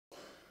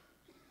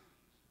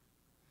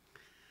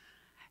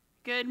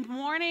Good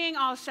morning,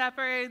 all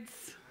shepherds.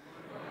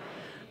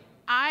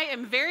 I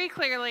am very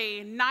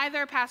clearly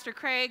neither Pastor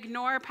Craig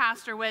nor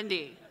Pastor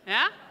Wendy.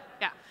 Yeah?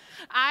 Yeah.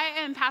 I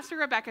am Pastor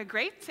Rebecca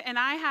Great, and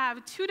I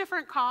have two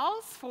different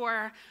calls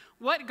for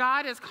what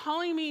God is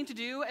calling me to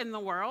do in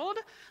the world.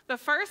 The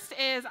first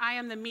is I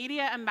am the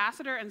media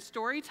ambassador and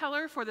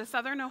storyteller for the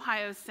Southern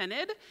Ohio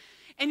Synod.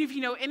 And if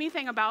you know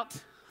anything about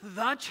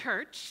the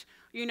church,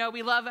 you know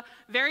we love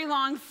very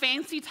long,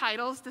 fancy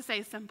titles to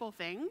say simple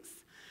things.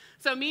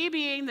 So me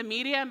being the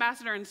media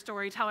ambassador and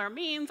storyteller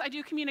means I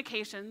do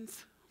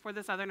communications for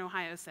the Southern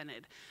Ohio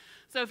Synod.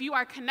 So if you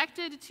are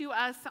connected to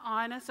us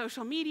on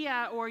social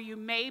media or you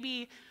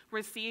maybe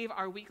receive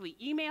our weekly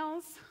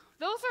emails,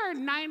 those are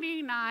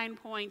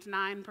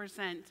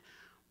 99.9%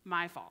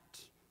 my fault.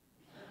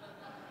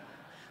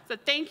 So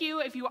thank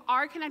you. If you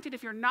are connected,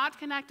 if you're not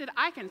connected,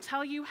 I can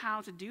tell you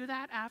how to do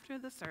that after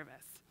the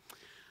service.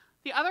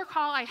 The other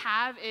call I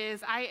have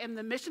is I am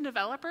the mission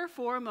developer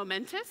for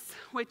Momentous,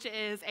 which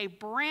is a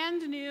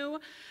brand new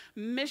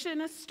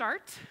mission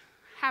start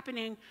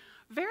happening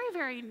very,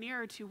 very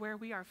near to where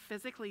we are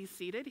physically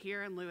seated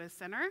here in Lewis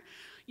Center.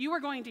 You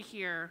are going to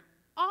hear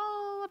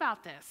all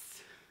about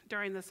this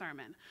during the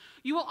sermon.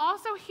 You will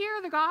also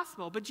hear the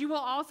gospel, but you will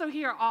also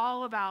hear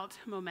all about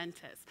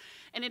Momentous.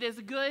 And it is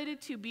good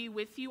to be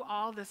with you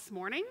all this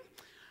morning.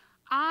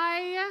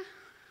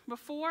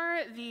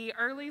 Before the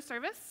early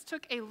service,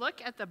 took a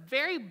look at the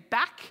very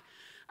back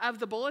of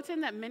the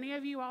bulletin that many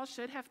of you all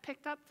should have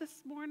picked up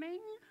this morning.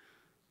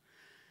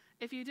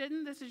 If you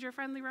didn't, this is your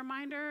friendly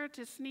reminder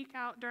to sneak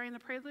out during the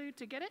prelude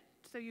to get it,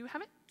 so you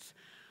have it.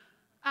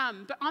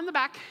 But on the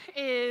back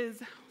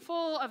is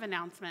full of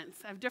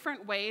announcements of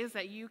different ways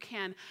that you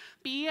can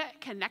be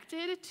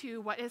connected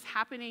to what is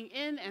happening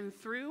in and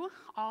through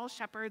All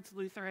Shepherds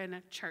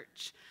Lutheran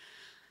Church.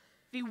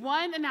 The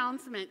one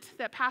announcement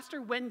that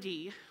Pastor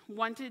Wendy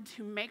wanted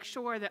to make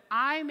sure that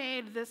I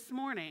made this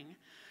morning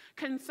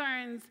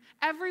concerns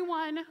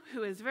everyone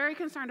who is very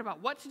concerned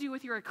about what to do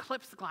with your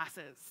eclipse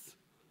glasses.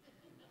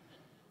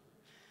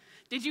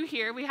 Did you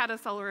hear we had a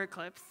solar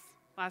eclipse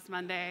last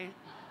Monday?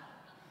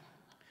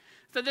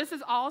 So this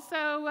is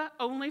also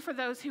only for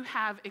those who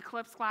have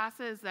eclipse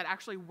glasses that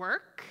actually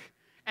work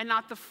and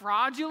not the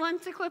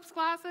fraudulent eclipse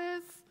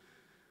glasses.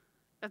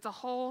 That's a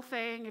whole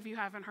thing if you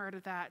haven't heard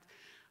of that.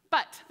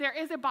 But there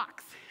is a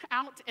box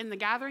out in the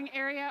gathering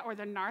area or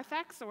the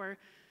narthex or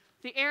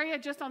the area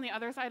just on the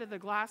other side of the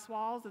glass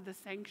walls of the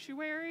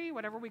sanctuary,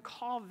 whatever we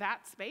call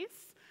that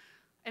space.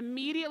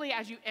 Immediately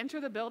as you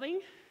enter the building,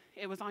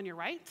 it was on your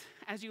right.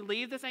 As you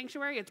leave the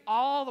sanctuary, it's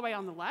all the way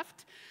on the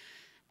left.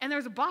 And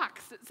there's a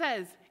box that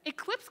says,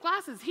 Eclipse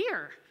glasses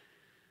here.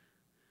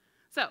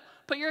 So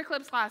put your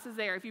eclipse glasses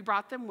there if you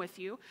brought them with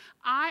you.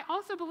 I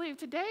also believe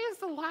today is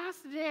the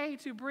last day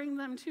to bring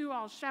them to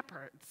All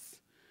Shepherds.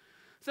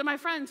 So my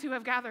friends who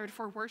have gathered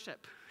for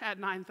worship at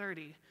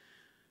 9:30,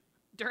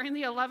 during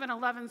the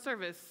 11:11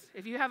 service,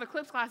 if you have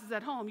eclipse glasses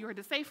at home, you are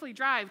to safely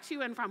drive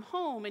to and from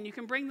home, and you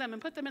can bring them and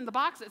put them in the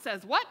box that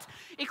says, what?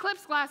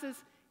 Eclipse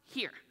glasses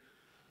here.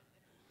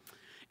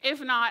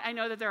 If not, I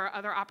know that there are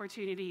other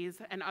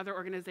opportunities and other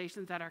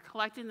organizations that are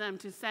collecting them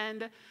to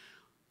send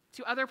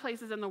to other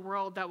places in the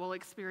world that will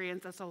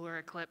experience a solar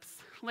eclipse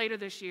later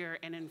this year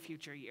and in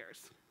future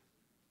years.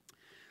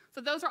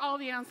 So those are all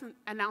the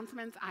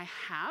announcements I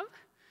have.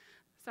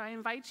 So I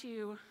invite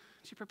you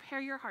to prepare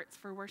your hearts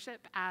for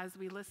worship as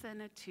we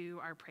listen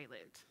to our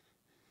prelude.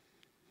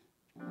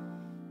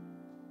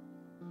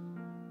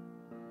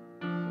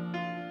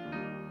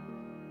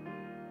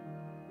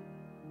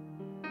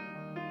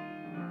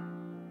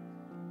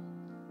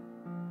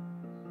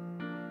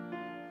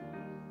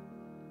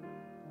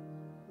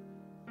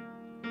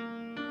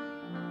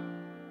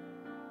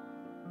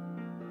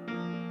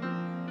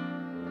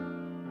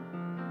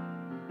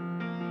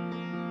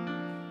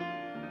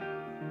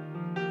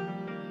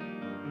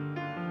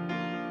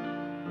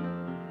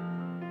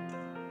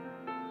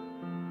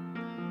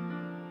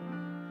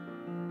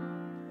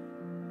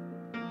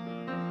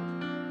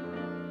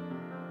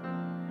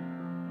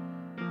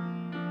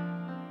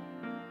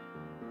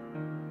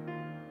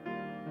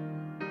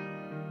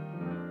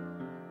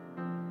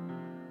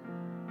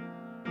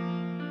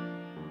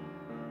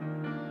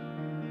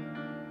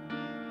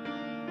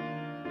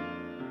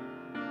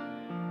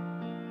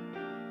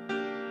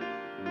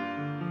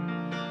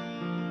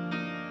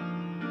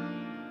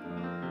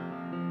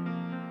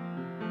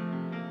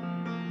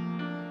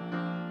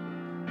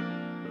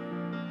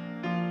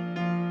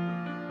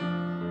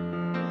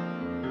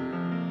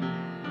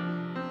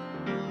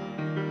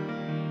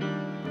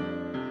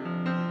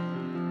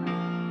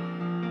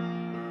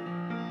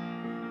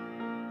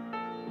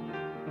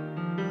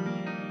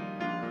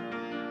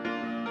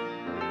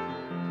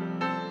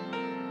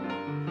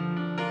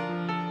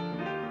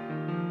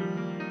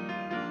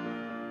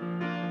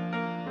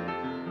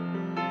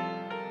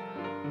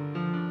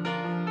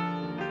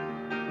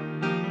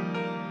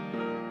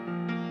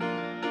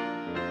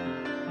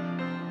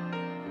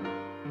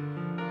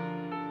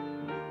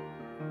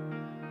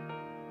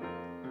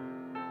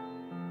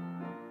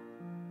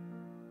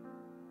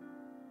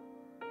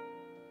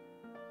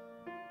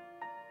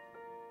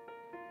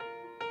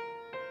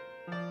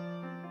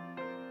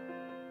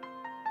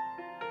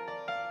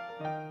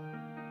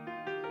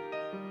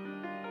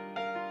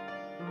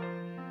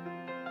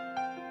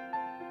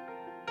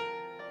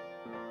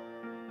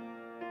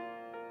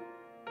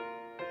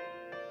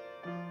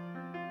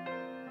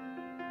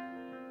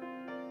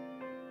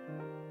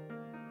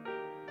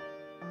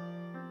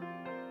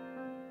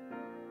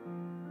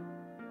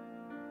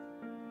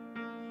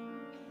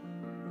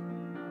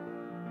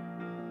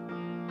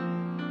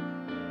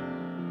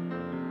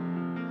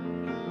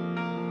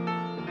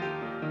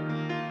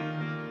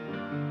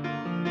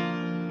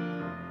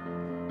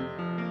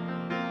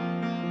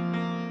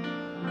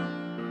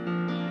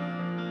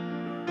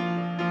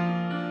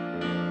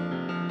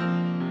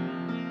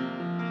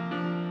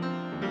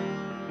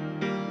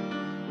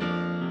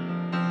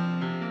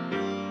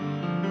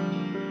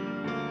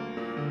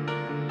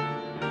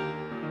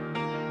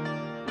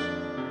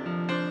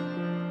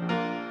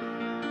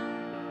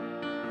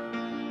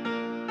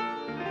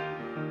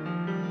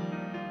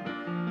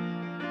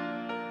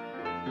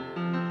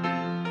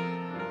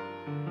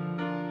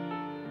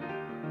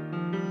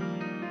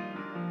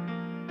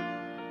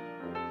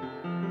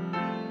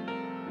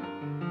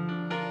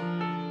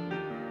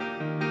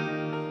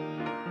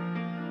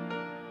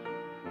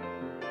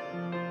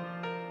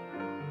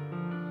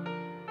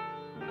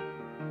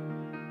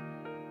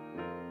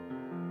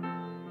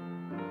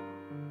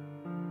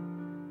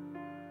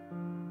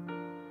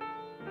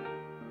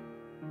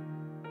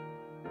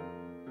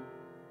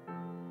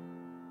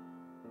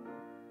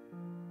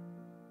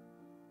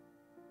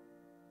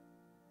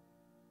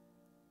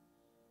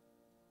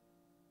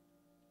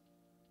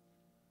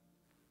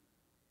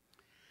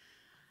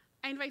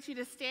 I invite you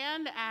to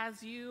stand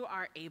as you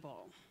are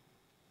able.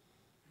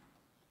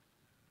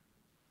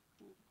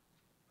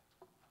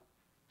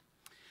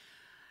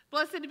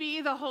 Blessed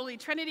be the Holy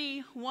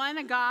Trinity,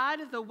 one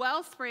God, the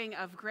wellspring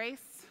of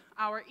grace,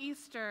 our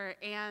Easter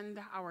and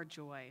our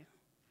joy.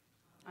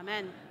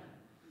 Amen.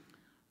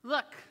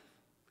 Look,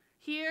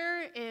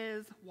 here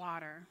is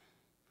water.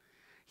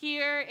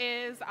 Here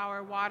is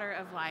our water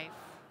of life.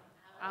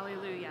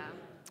 Alleluia.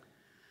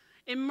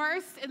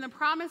 Immersed in the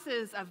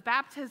promises of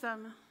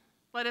baptism,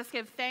 let us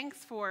give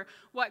thanks for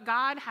what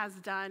God has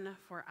done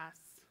for us.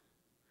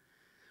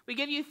 We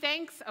give you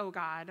thanks, O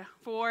God,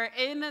 for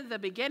in the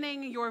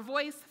beginning your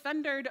voice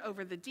thundered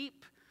over the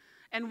deep,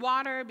 and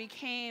water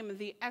became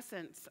the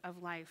essence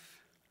of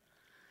life.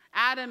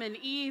 Adam and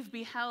Eve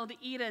beheld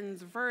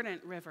Eden's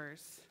verdant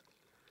rivers.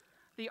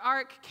 The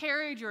ark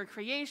carried your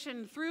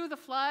creation through the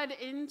flood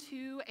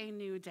into a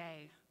new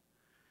day.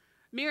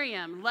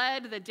 Miriam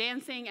led the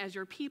dancing as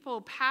your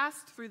people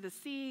passed through the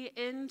sea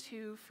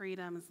into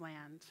freedom's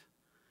land.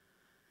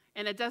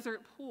 In a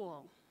desert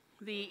pool,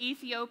 the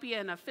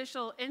Ethiopian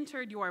official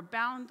entered your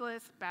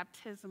boundless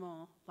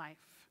baptismal life.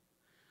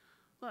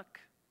 Look,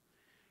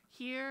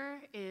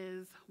 here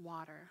is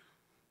water.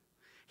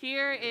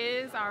 Here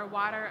is our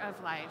water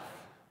of life.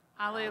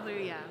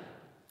 Alleluia.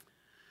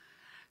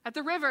 At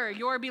the river,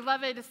 your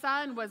beloved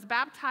Son was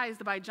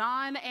baptized by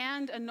John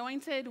and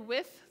anointed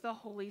with the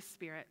Holy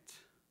Spirit.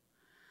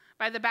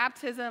 By the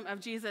baptism of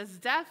Jesus'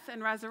 death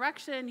and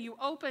resurrection, you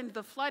opened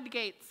the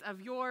floodgates of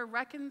your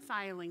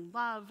reconciling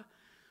love,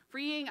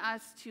 freeing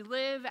us to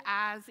live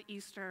as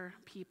Easter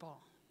people.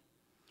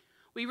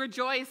 We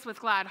rejoice with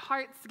glad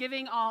hearts,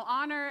 giving all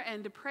honor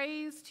and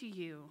praise to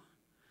you.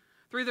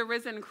 Through the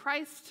risen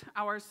Christ,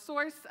 our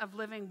source of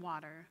living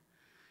water,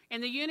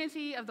 in the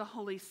unity of the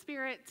Holy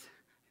Spirit,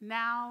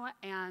 now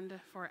and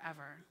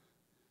forever.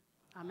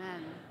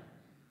 Amen.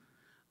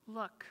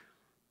 Look,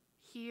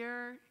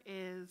 here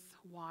is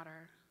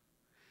water.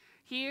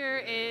 Here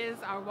is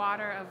our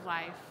water of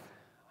life.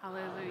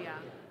 Hallelujah.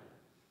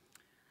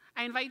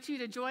 I invite you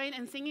to join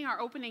in singing our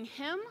opening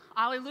hymn,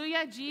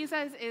 Alleluia,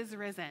 Jesus is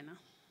risen.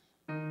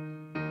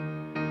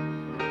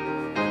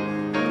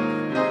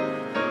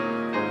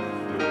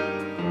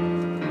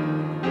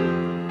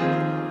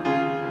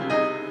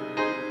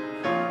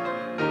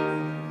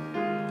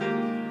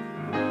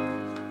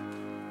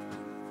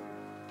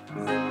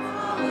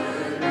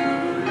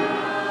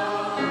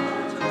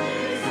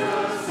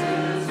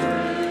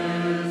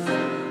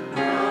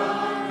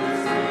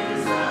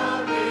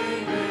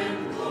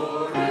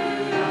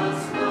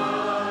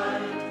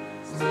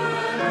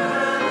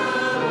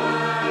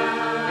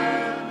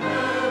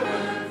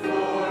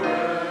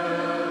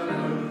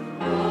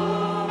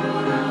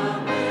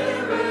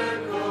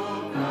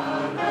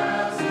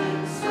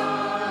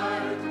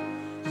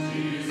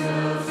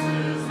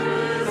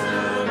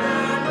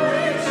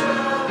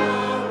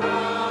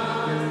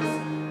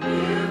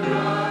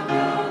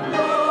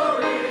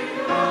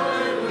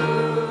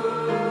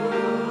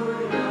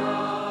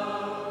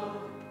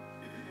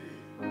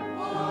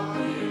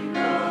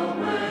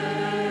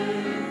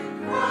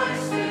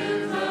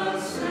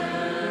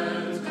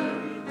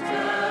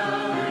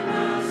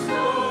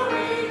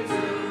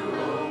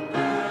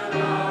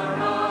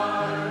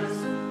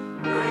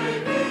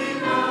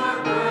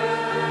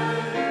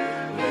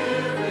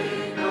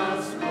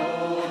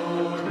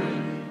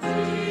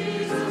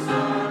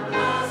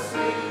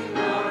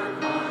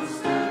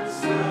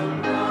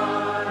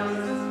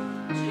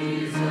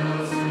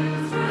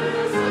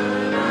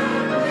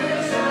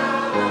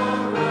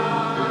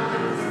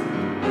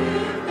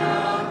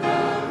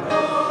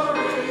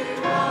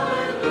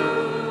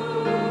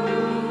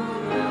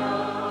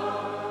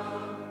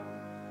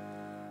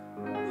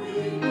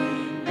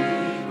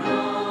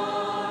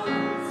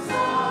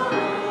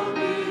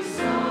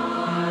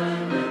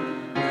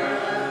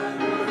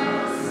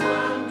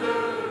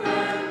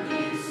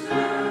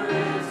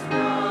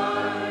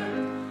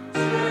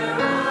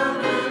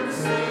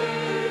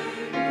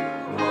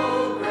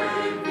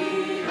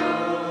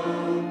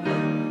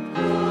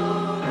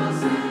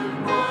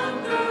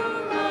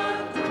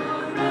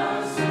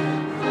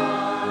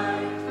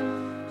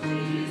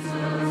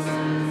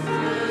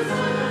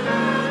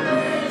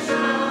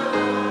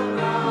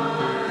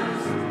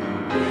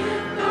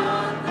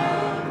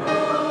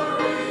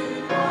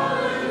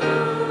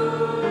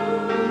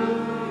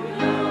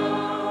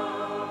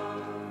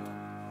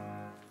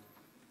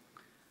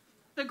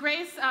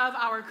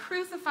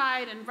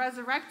 Crucified and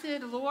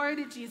resurrected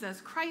Lord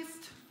Jesus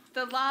Christ,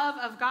 the love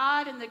of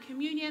God and the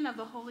communion of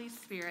the Holy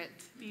Spirit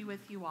be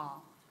with you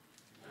all.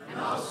 And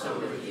also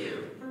with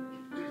you.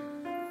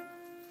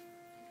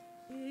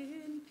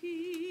 In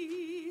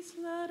peace,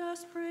 let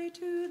us pray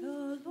to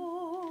the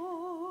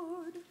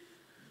Lord.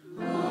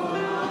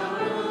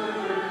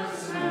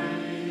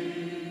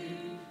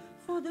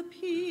 For the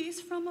peace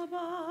from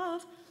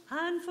above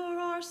and for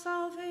our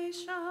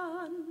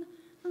salvation,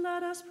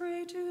 let us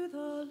pray to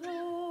the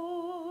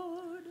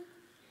Lord.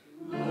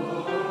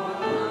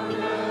 Lord,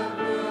 have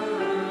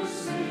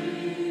mercy.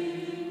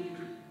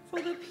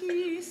 For the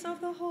peace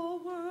of the whole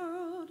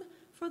world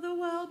For the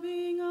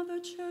well-being of the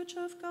Church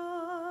of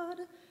God,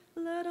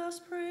 let us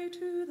pray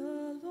to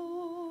the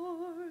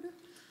Lord.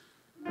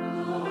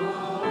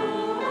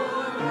 Lord,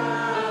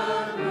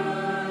 have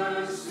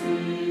mercy.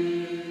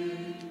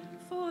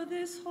 For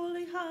this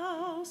holy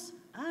house,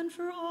 and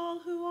for all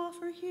who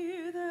offer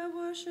here their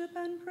worship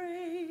and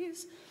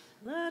praise,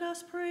 let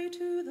us pray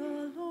to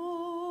the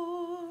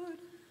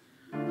Lord.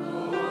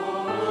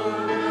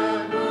 Lord,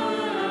 have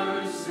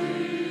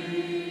mercy.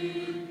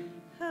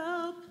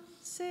 Help,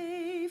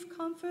 save,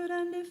 comfort,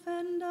 and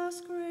defend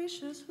us,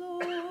 gracious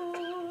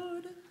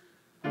Lord.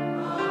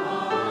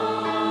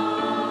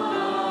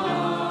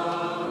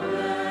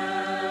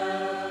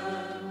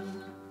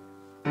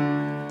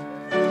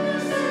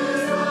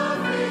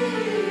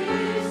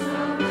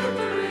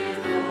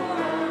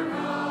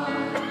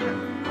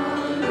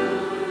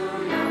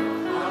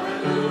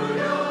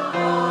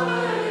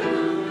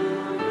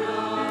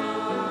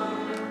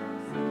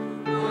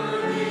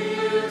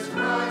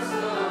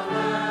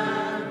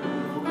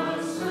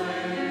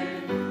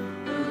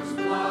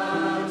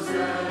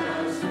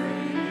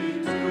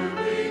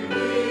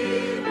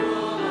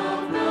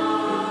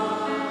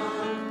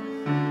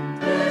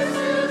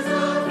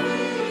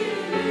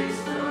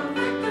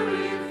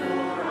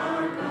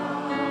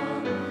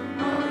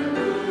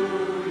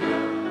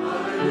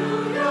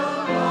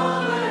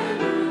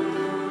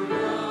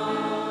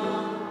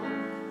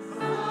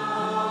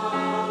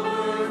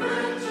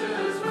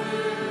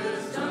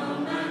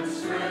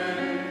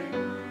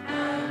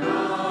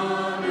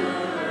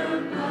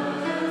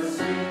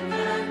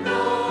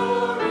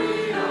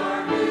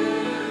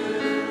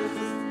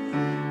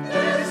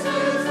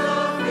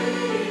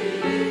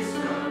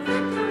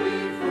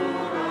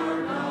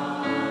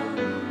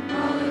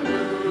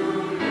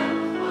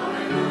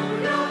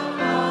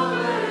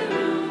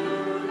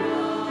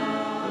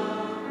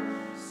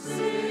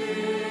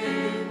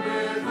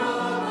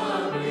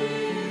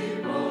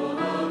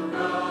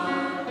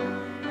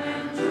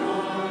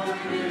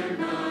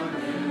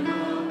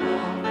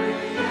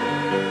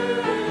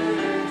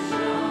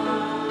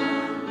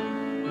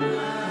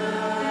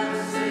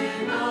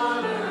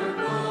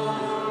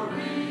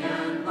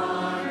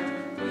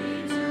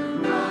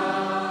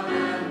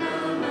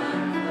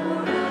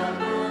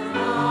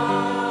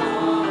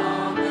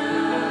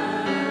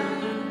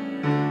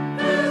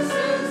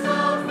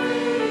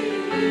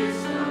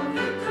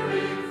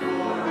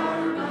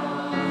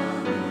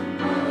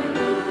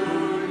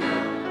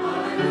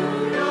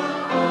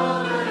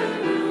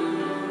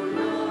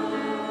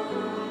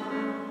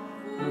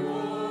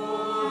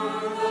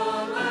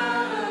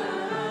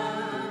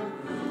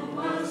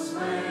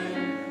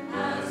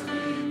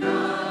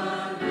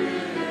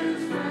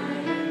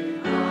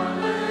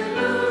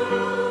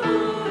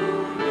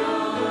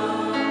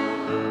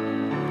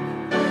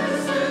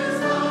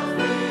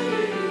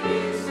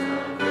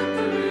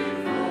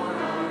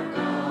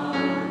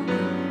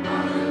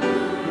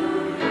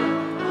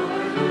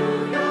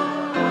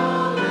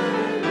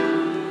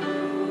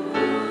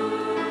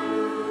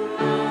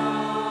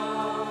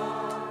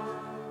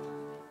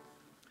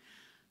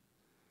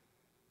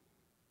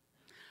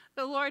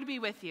 The Lord be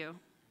with you.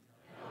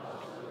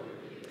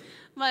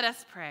 Let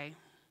us pray.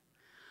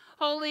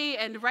 Holy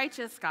and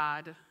righteous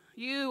God,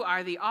 you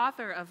are the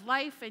author of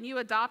life, and you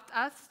adopt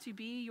us to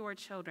be your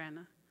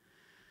children.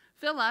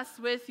 Fill us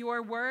with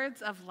your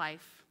words of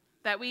life,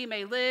 that we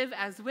may live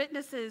as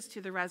witnesses to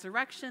the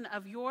resurrection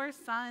of your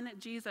Son,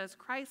 Jesus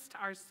Christ,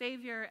 our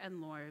Savior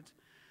and Lord,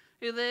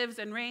 who lives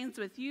and reigns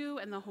with you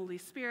and the Holy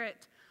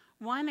Spirit,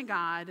 one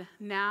God,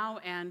 now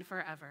and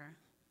forever.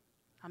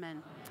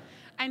 Amen.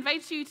 I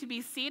invite you to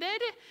be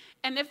seated,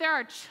 and if there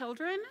are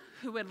children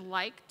who would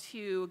like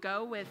to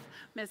go with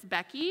Miss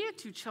Becky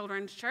to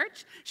Children's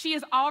Church, she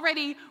is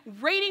already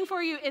waiting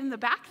for you in the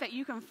back that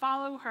you can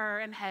follow her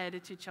and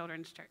head to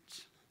Children's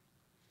Church.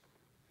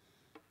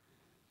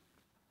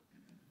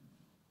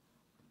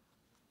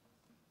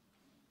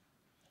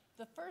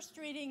 The first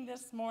reading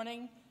this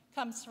morning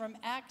comes from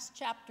Acts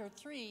chapter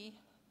 3,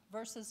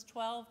 verses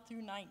 12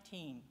 through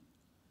 19.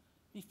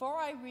 Before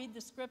I read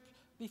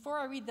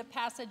the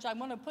passage, I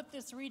want to put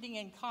this reading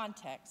in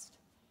context.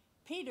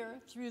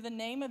 Peter, through the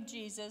name of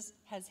Jesus,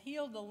 has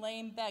healed a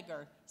lame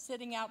beggar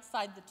sitting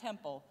outside the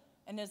temple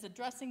and is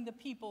addressing the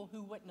people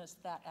who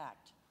witnessed that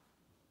act.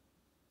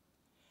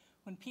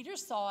 When Peter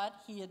saw it,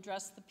 he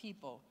addressed the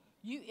people.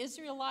 "You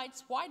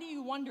Israelites, why do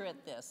you wonder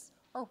at this?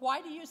 Or why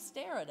do you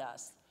stare at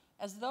us,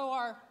 as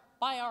though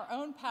by our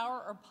own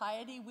power or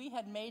piety we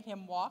had made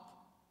him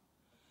walk?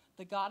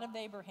 The God of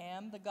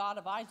Abraham, the God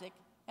of Isaac,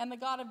 and the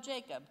God of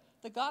Jacob,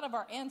 the God of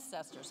our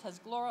ancestors, has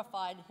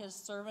glorified his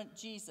servant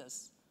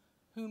Jesus,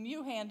 whom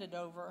you handed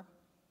over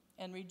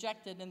and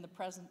rejected in the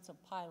presence of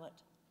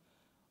Pilate,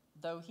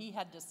 though he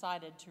had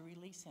decided to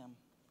release him.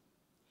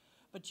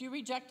 But you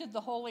rejected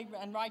the holy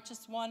and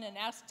righteous one and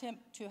asked him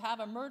to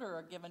have a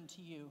murderer given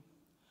to you.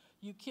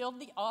 You killed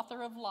the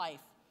author of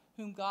life,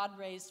 whom God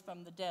raised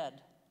from the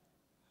dead.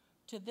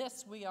 To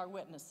this we are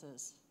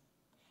witnesses.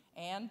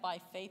 And by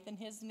faith in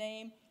his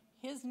name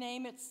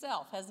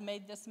itself has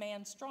made this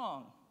man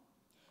strong,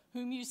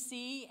 whom you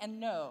see and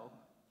know.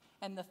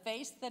 And the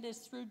faith that is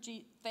through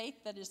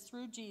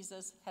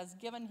Jesus has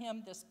given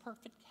him this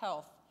perfect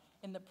health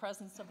in the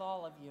presence of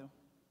all of you.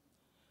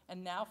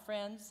 And now,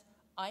 friends,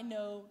 I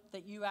know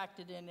that you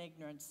acted in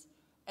ignorance,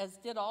 as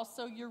did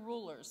also your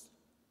rulers.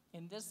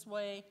 In this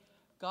way,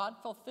 God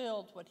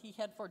fulfilled what he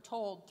had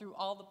foretold through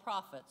all the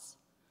prophets,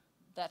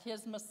 that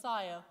his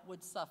Messiah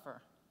would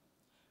suffer.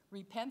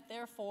 Repent,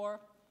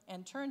 therefore,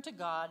 and turn to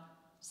God,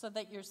 so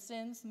that your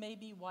sins may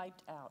be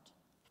wiped out.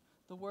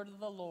 The word of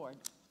the Lord.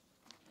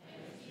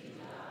 Thanks be to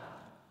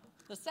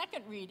God. The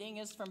second reading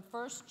is from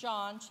 1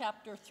 John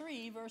chapter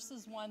 3,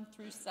 verses 1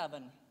 through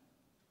 7.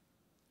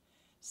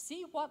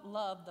 See what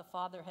love the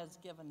Father has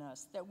given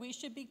us, that we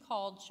should be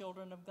called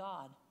children of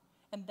God,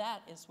 and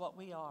that is what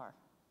we are.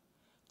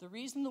 The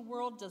reason the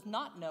world does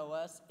not know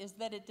us is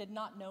that it did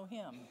not know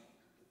him.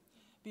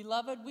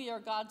 Beloved, we are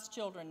God's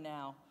children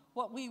now.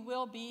 What we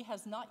will be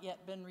has not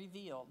yet been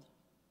revealed.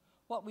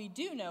 What we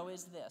do know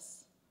is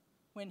this: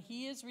 when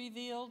he is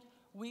revealed,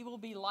 we will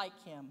be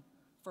like him,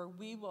 for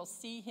we will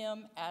see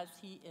him as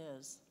he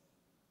is.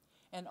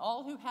 And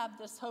all who have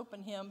this hope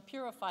in him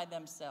purify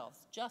themselves,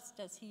 just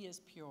as he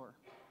is pure.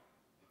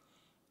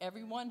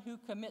 Everyone who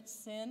commits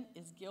sin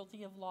is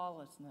guilty of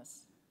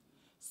lawlessness.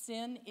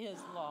 Sin is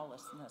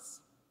lawlessness.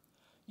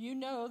 You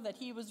know that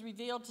he was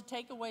revealed to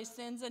take away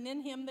sins, and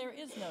in him there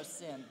is no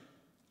sin.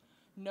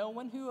 No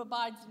one who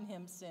abides in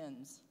him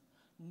sins.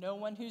 No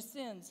one who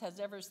sins has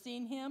ever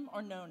seen him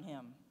or known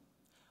him.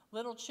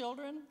 Little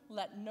children,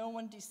 let no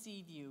one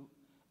deceive you.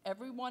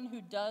 Everyone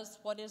who does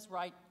what is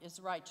right is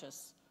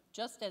righteous,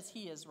 just as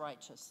he is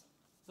righteous.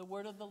 The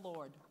word of the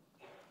Lord.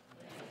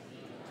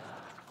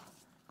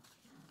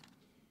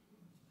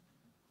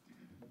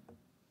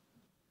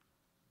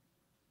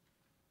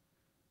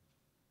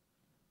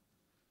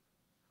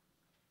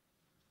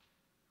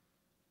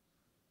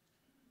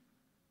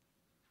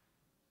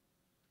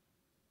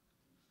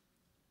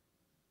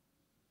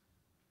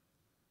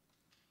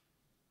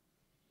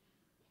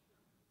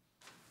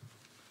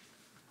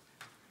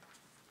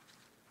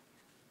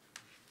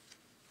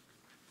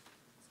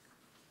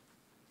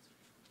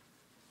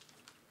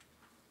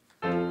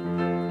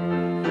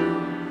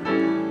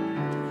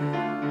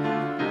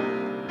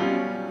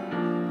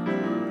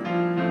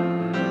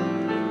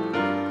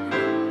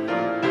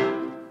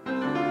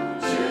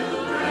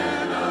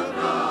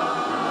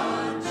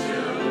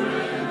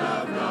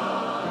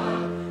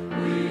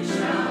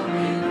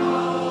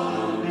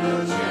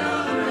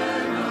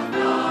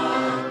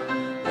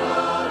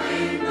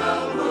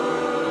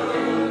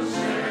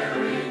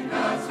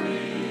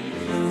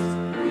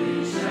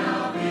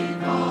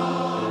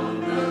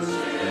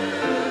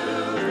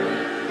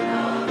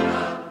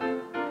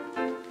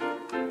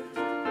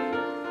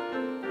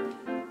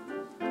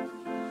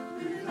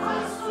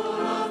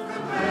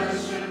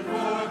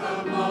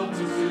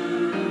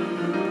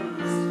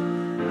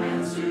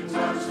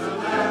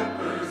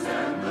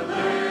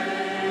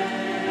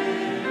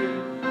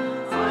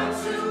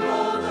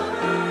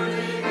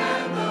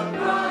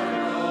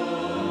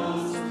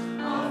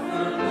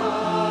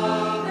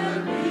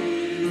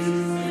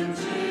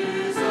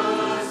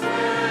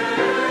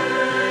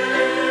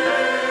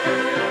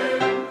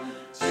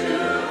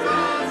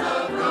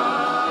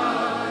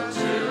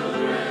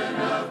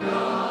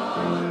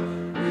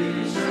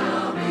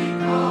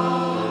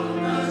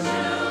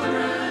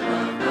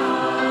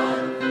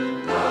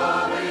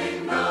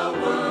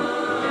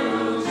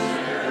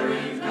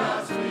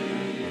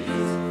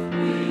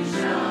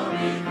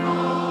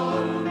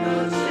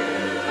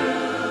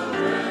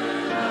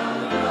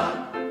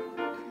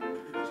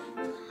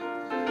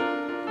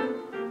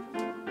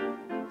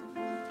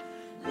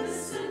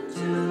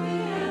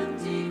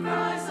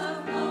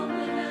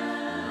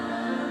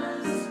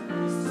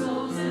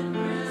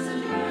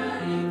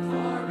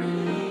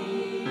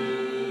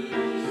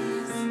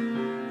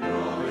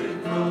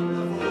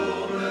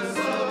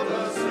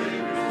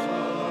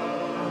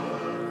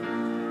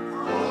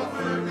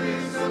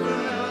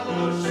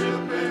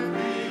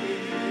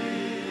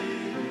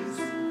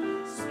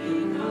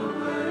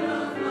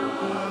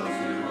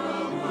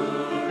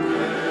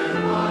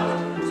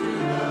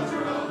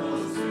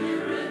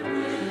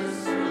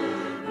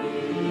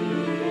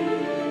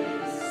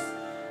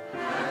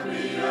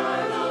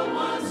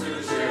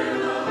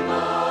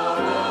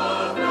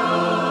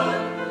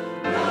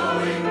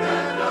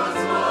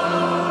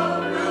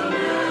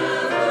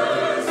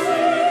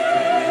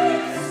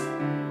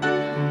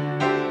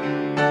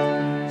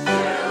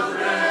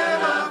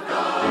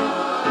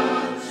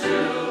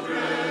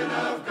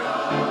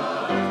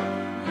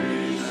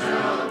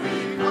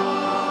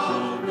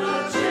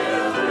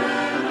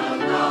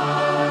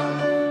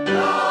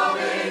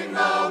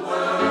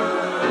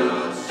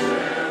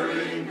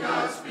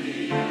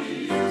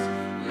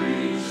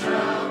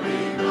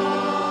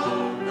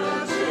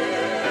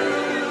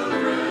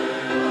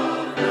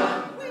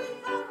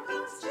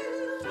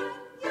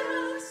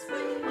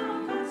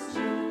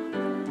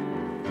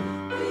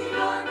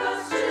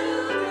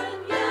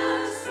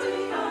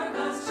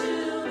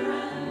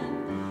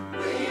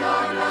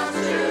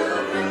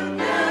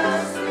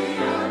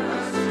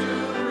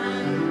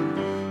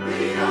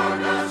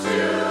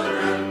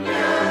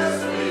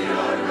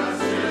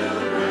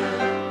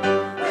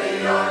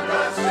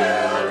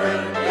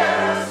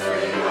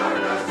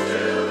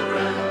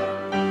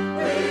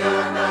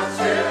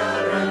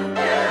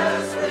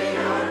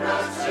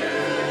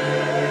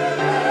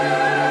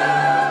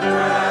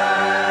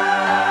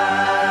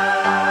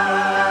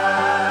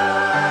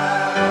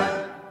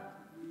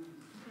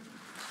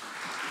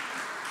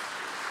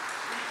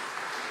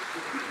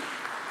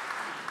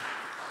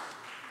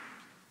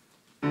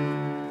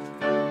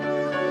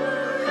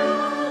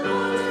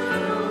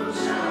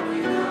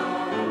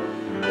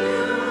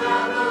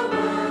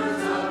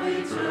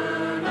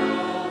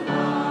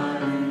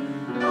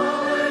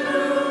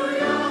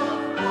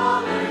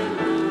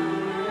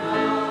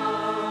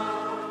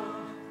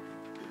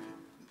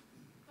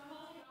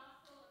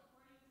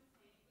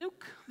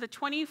 Luke, the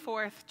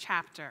 24th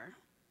chapter.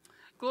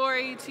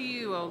 Glory to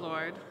you, O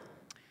Lord.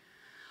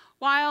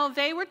 While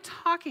they were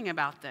talking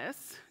about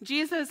this,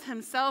 Jesus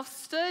himself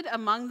stood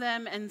among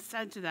them and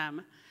said to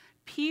them,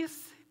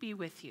 "Peace be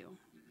with you."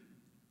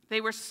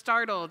 They were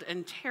startled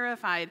and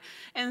terrified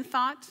and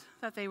thought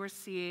that they were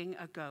seeing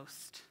a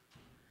ghost.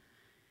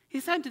 He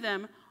said to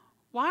them,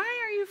 "Why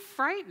are you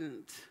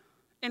frightened?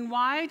 And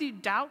why do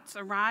doubts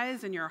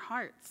arise in your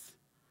hearts?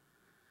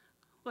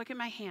 Look at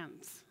my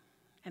hands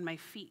and my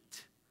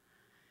feet.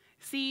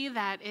 See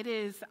that it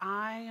is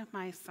I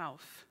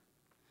myself.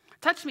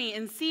 Touch me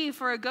and see,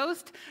 for a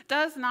ghost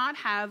does not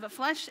have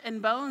flesh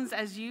and bones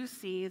as you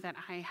see that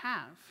I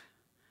have."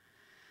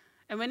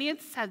 And when he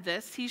had said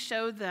this, he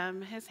showed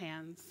them his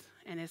hands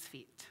and his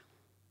feet.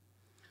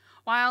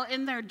 While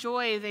in their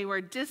joy they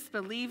were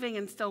disbelieving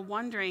and still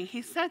wondering,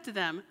 he said to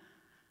them,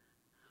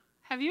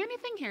 "Have you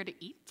anything here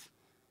to eat?"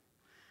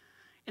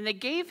 And they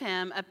gave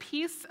him a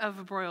piece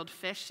of broiled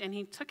fish, and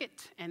he took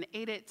it and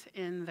ate it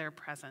in their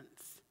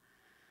presence.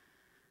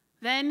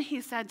 Then he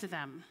said to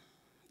them,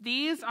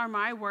 "These are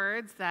my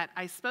words that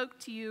I spoke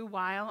to you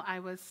while I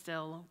was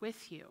still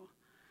with you,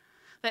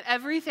 that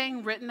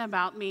everything written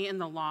about me in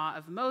the law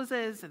of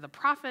Moses, the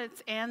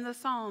prophets, and the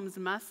Psalms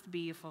must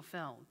be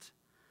fulfilled."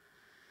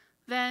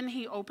 Then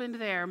he opened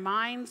their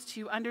minds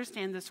to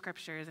understand the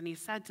scriptures, and he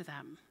said to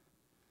them,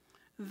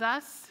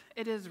 "Thus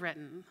it is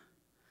written,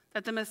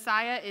 that the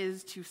Messiah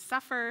is to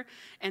suffer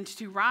and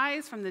to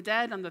rise from the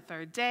dead on the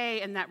third day,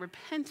 and that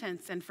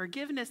repentance and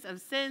forgiveness of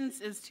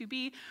sins is to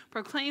be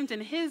proclaimed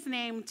in his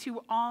name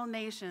to all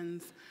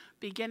nations,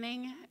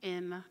 beginning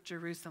in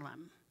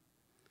Jerusalem.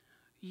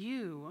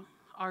 You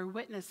are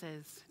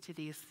witnesses to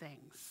these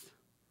things."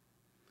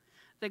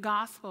 The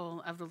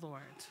gospel of the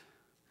Lord.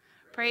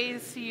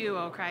 Praise to you,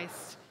 O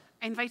Christ.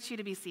 I invite you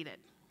to be seated.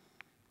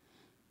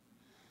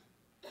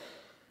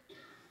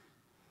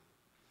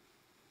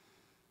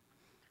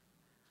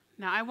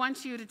 Now, I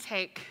want you to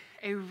take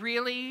a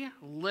really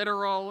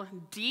literal,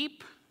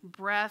 deep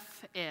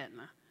breath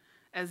in,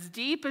 as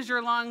deep as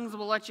your lungs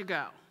will let you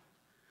go.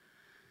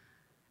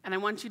 And I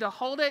want you to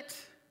hold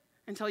it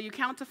until you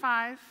count to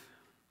 5,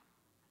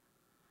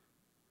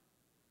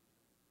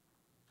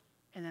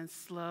 and then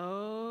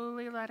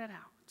slowly let it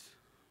out.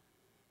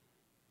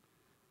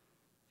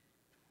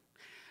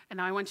 And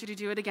now I want you to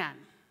do it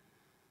again.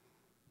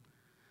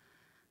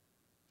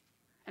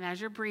 And as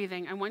you're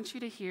breathing, I want you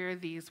to hear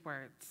these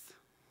words.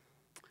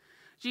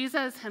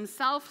 Jesus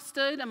himself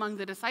stood among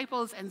the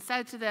disciples and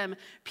said to them,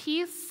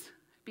 "Peace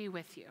be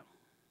with you."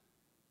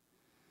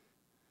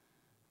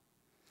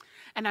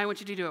 And I want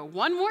you to do it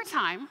one more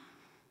time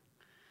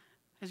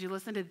as you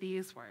listen to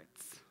these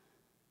words.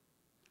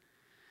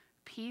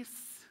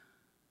 Peace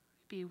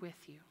be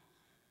with you.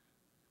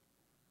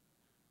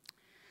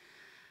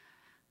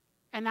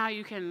 And now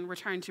you can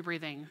return to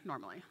breathing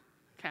normally.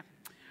 Okay.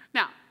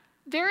 Now,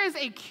 there is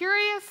a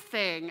curious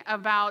thing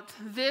about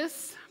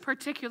this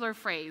particular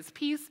phrase,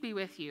 "peace be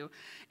with you,"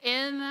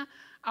 in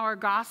our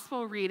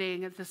gospel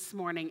reading this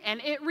morning. And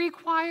it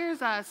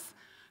requires us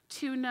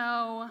to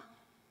know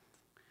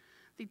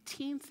the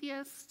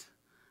teensiest,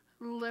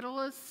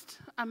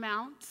 littlest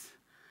amount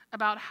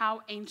about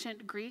how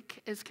ancient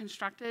Greek is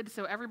constructed.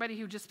 So everybody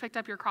who just picked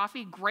up your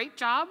coffee, great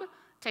job.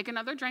 Take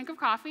another drink of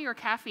coffee or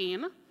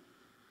caffeine,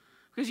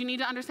 because you need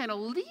to understand a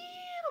little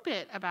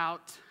bit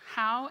about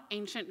how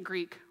ancient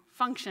Greek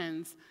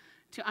functions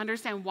to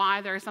understand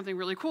why there is something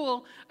really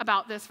cool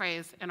about this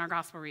phrase in our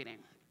gospel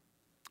reading.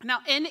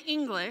 Now, in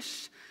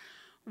English,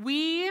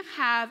 we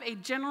have a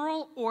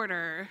general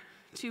order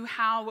to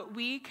how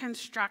we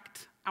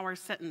construct our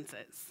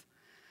sentences.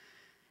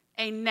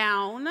 A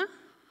noun,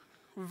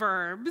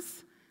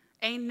 verbs,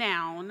 a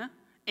noun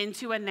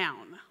into a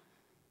noun.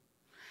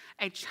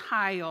 A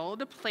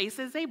child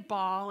places a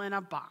ball in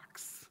a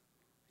box.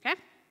 Okay?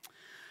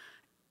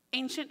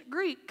 Ancient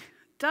Greek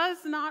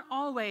does not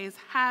always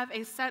have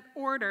a set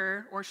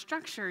order or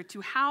structure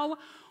to how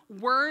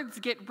words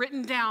get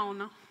written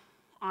down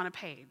on a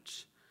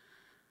page.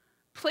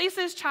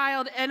 Places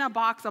child in a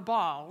box a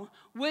ball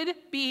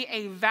would be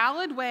a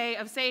valid way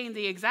of saying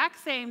the exact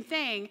same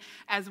thing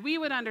as we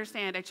would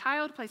understand a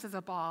child places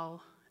a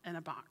ball in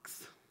a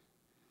box.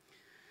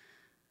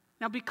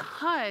 Now,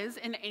 because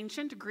in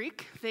ancient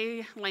Greek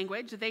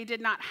language, they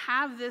did not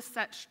have this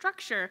set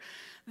structure,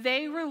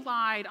 they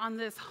relied on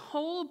this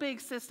whole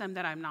big system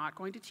that I'm not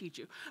going to teach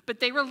you, but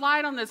they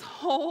relied on this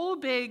whole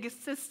big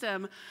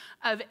system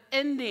of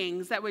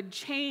endings that would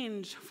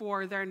change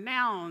for their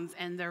nouns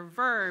and their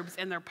verbs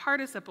and their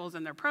participles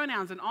and their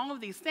pronouns and all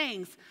of these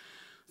things,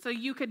 so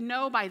you could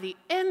know by the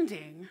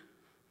ending,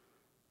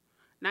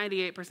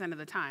 98% of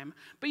the time,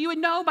 but you would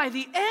know by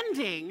the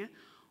ending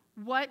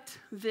what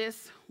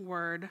this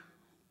word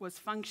was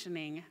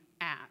functioning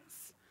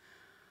as.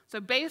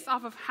 So based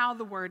off of how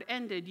the word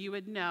ended, you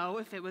would know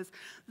if it was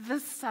the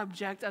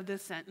subject of the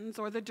sentence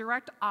or the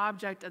direct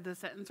object of the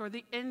sentence or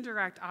the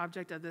indirect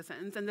object of the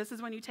sentence. And this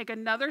is when you take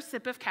another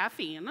sip of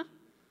caffeine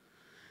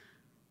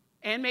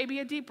and maybe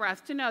a deep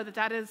breath to know that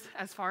that is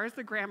as far as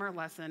the grammar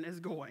lesson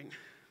is going.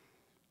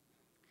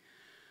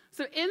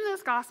 So in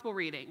this gospel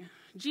reading,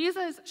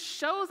 Jesus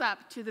shows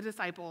up to the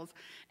disciples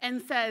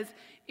and says,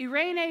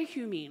 Irene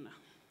humin,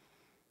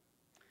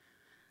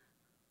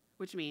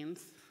 which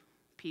means,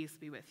 peace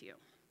be with you.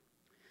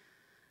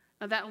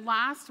 Now that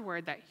last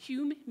word, that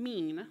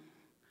humin,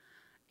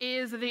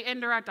 is the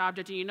indirect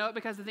object, and you know it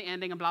because of the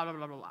ending and blah, blah,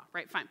 blah, blah, blah,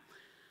 right? Fine.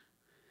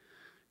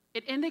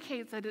 It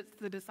indicates that it's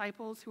the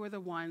disciples who are the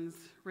ones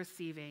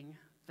receiving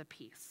the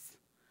peace.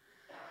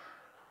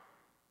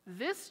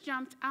 This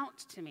jumped out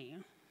to me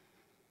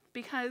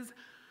because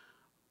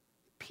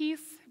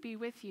peace be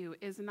with you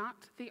is not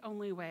the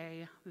only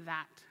way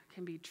that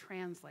can be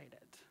translated.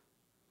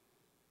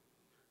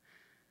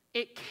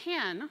 It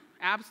can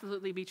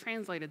absolutely be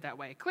translated that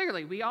way.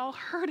 Clearly, we all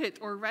heard it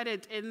or read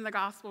it in the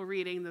gospel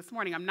reading this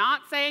morning. I'm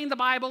not saying the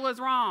Bible is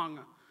wrong.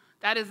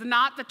 That is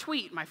not the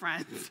tweet, my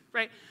friends,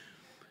 right?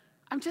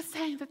 I'm just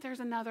saying that there's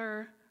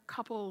another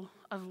couple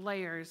of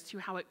layers to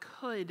how it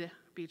could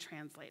be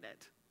translated.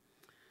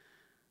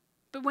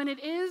 But when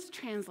it is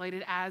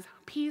translated as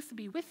peace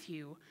be with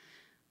you,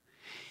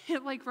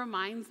 it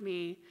reminds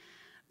me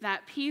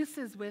that peace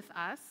is with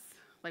us,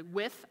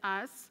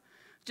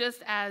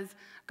 just as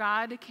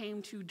God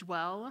came to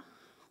dwell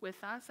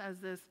with us as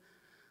this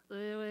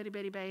little itty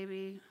bitty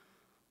baby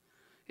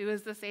who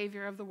is the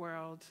Savior of the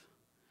world,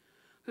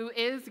 who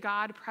is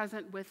God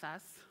present with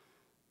us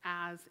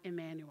as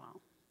Emmanuel.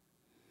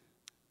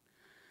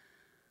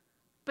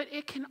 But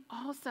it can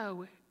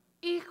also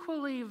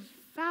equally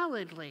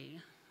validly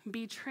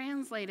be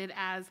translated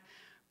as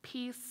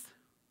peace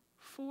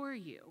for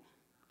you,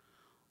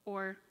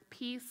 or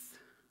peace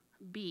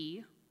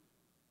be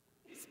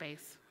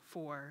space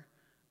for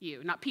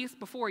you. Not peace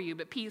before you,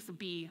 but peace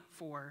be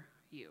for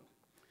you.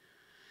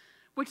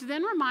 Which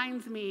then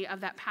reminds me of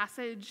that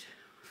passage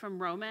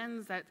from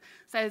Romans that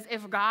says,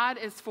 if God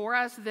is for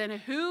us, then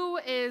who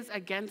is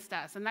against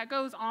us? And that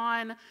goes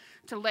on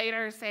to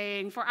later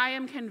saying, for I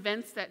am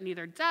convinced that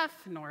neither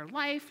death, nor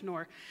life,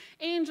 nor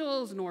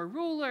angels, nor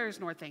rulers,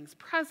 nor things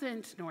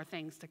present, nor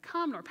things to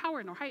come, nor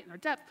power, nor height, nor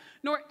depth,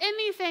 nor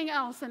anything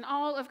else in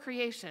all of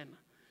creation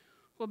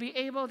will be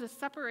able to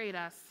separate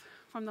us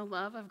from the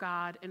love of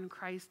God in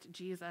Christ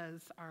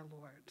Jesus our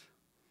Lord.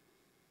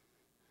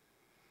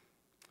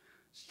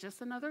 It's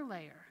just another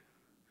layer.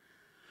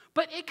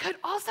 But it could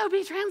also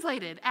be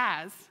translated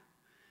as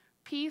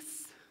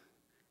peace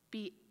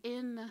be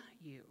in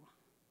you,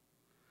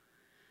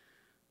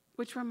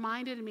 which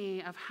reminded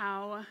me of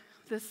how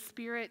the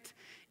Spirit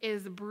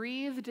is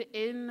breathed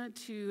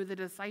into the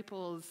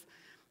disciples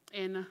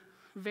in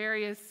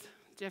various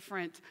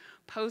different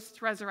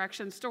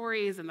post-resurrection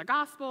stories in the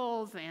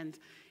Gospels and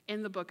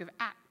in the book of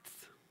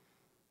Acts.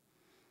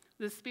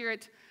 The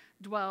Spirit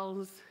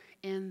dwells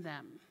in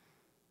them.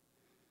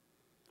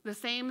 The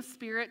same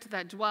Spirit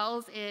that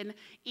dwells in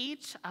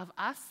each of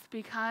us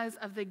because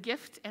of the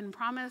gift and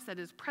promise that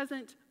is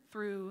present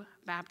through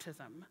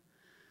baptism,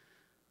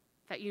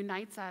 that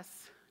unites us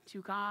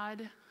to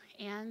God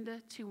and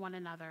to one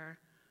another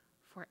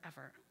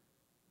forever.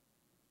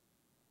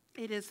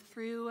 It is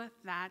through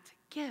that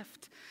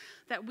gift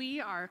that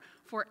we are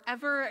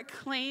forever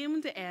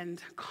claimed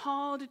and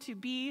called to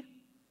be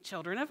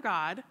children of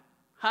God.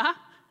 Huh?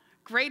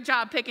 Great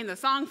job picking the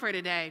song for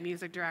today,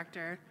 music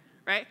director,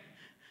 right?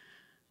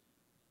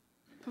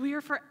 We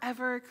are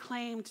forever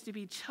claimed to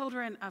be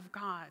children of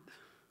God,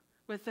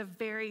 with the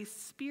very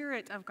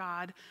Spirit of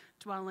God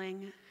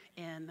dwelling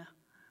in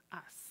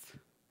us.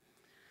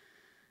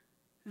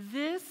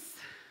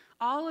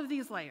 All of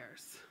these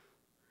layers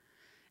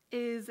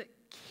is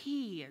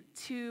key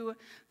to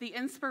the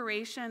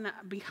inspiration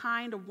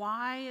behind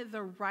why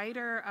the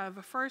writer of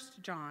 1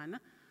 John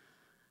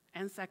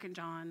and 2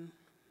 John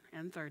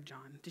and 3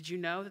 John. Did you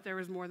know that there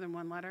was more than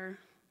one letter?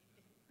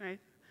 Right?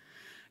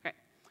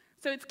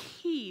 So it's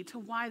key to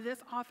why this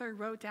author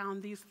wrote down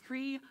these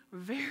 3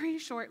 very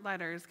short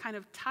letters kind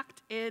of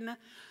tucked in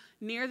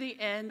near the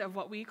end of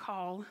what we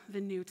call the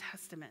New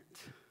Testament.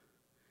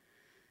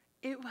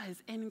 It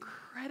was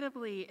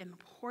incredibly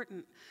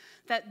important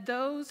that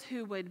those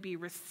who would be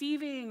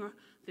receiving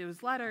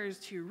those letters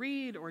to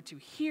read or to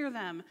hear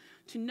them,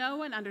 to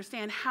know and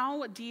understand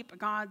how deep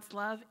God's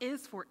love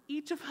is for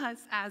each of us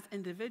as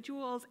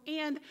individuals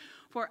and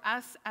for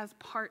us as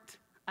part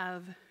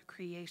of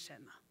creation.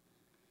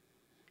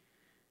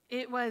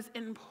 It was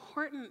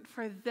important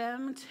for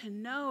them to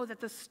know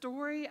that the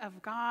story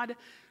of God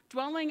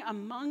dwelling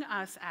among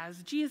us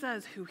as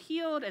Jesus, who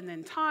healed and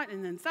then taught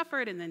and then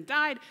suffered and then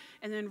died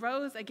and then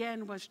rose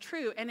again, was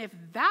true. And if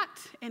that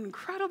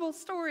incredible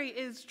story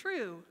is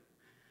true,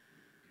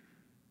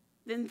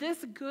 then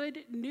this good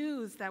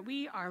news that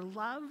we are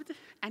loved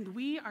and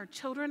we are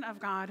children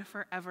of God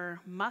forever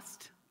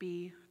must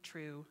be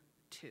true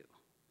too.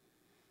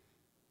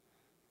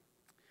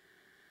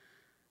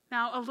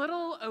 Now, a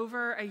little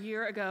over a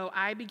year ago,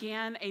 I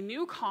began a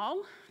new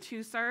call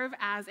to serve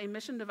as a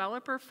mission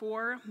developer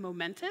for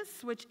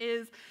Momentous, which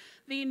is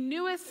the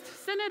newest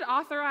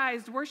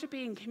Synod-authorized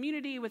worshiping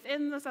community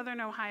within the Southern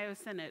Ohio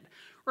Synod.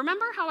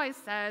 Remember how I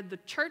said the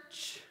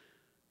church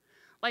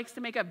likes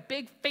to make up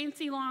big,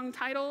 fancy, long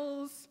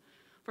titles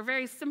For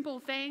very simple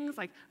things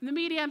like the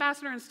media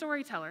ambassador and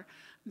storyteller,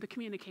 the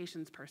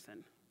communications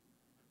person.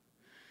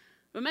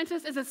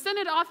 Momentous is a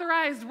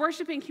Synod-authorized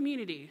worshiping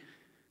community.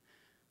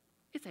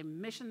 It's a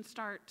mission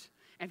start.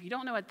 And if you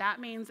don't know what that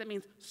means, it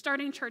means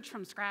starting church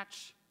from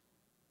scratch.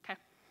 Okay?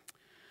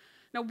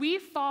 Now, we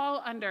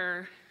fall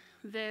under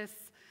this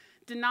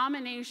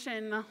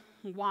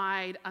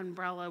denomination-wide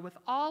umbrella with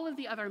all of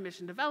the other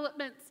mission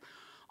developments,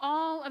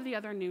 all of the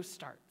other new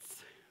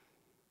starts.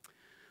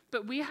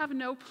 But we have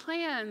no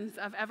plans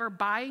of ever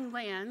buying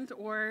land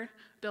or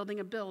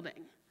building a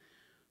building.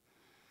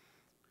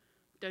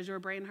 Does your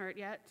brain hurt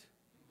yet?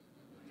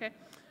 Okay.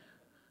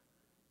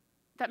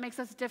 That makes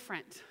us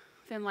different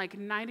than like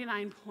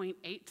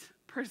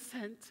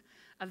 99.8%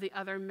 of the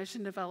other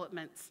mission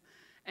developments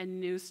and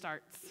new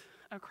starts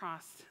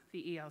across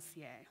the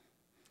ELCA.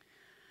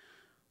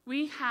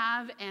 We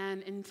have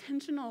an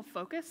intentional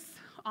focus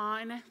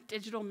on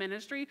digital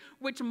ministry,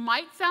 which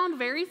might sound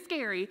very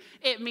scary.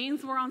 It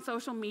means we're on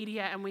social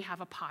media and we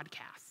have a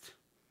podcast.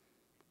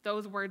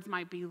 Those words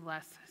might be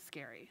less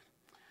scary.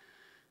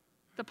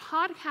 The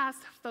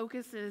podcast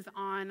focuses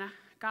on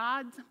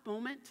God's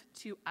moment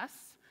to us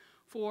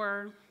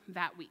for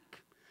that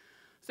week.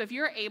 So if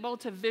you're able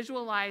to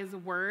visualize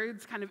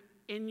words kind of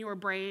in your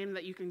brain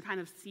that you can kind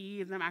of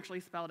see them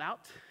actually spelled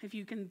out, if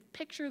you can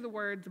picture the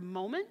words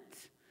moment,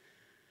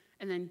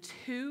 and then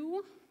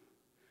to,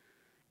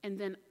 and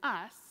then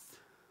us,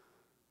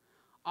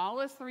 all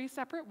as 3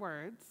 separate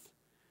words,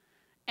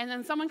 and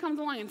then someone comes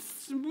along and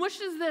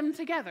smushes them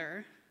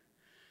together,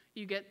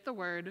 you get the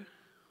word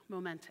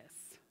momentous.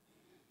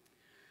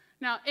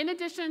 Now, in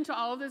addition to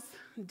all of this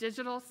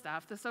digital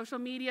stuff, the social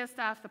media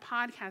stuff, the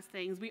podcast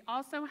things, we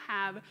also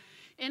have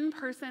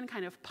in-person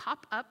kind of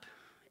pop-up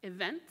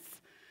events,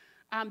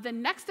 the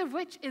next of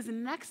which is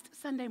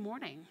next Sunday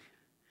morning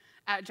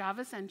at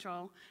Java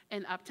Central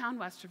in Uptown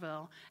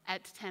Westerville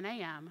at 10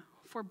 a.m.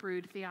 for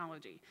Brewed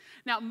Theology.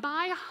 Now,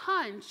 my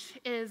hunch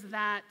is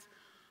that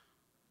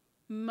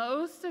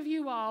most of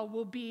you all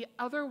will be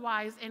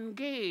otherwise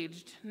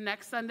engaged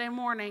next Sunday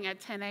morning at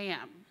 10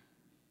 a.m.,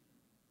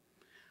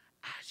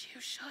 as you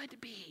should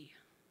be.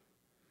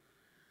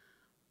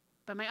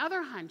 But my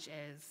other hunch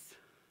is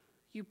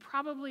you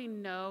probably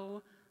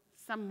know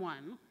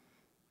someone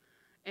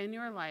in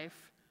your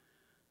life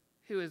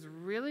who is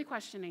really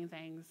questioning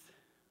things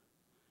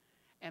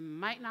and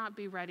might not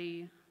be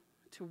ready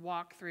to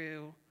walk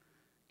through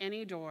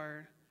any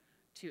door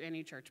to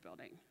any church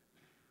building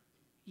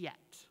yet.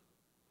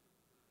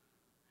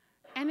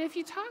 And if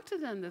you talk to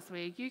them this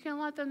week, you can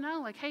let them know,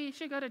 like, hey, you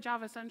should go to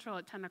Java Central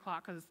at 10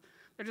 o'clock because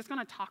they're just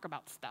going to talk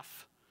about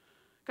stuff.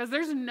 Because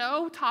there's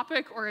no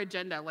topic or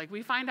agenda. Like,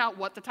 we find out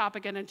what the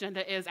topic and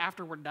agenda is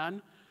after we're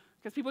done.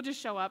 Because people just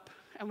show up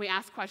and we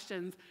ask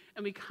questions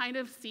and we kind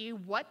of see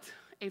what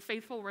a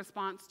faithful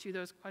response to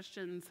those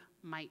questions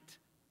might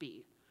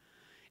be.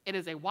 It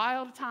is a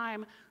wild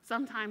time.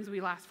 Sometimes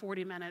we last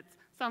 40 minutes.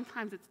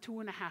 Sometimes it's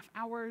 2.5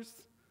 hours.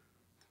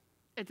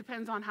 It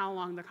depends on how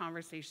long the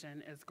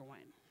conversation is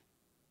going.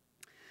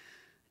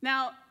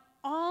 Now,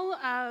 all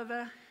of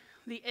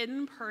the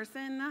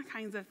in-person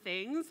kinds of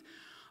things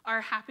are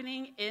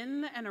happening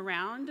in and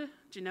around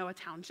Genoa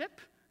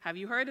Township. Have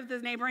you heard of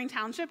this neighboring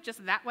township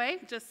just that way?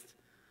 Just,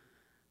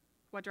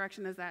 what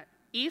direction is that?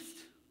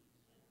 East?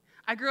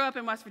 I grew up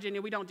in West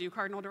Virginia. We don't do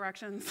cardinal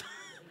directions.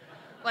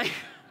 Like,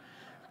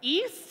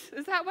 east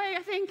is that way,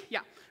 I think?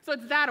 Yeah, so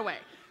it's that way.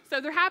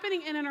 So they're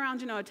happening in and around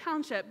Genoa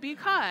Township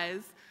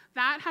because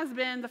that has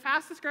been the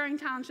fastest growing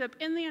township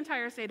in the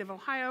entire state of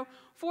Ohio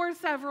for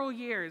several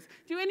years.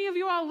 Do any of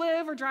you all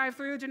live or drive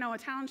through Genoa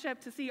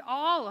Township to see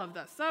all of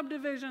the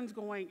subdivisions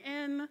going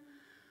in?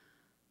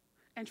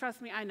 And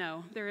trust me, I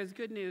know there is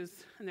good news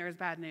and there is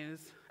bad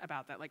news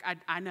about that. Like,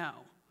 I know.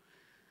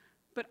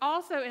 But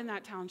also in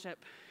that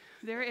township,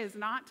 there is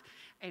not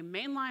a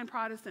mainline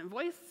Protestant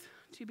voice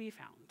to be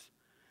found.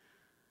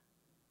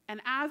 And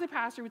as a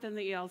pastor within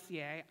the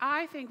ELCA,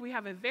 I think we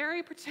have a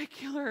very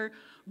particular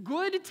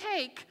good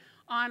take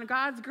on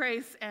God's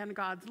grace and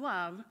God's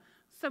love.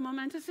 So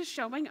Momentous is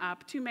showing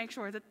up to make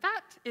sure that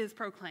that is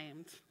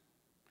proclaimed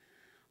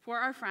for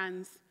our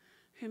friends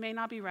who may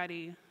not be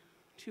ready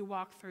to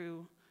walk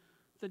through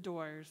the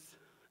doors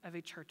of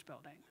a church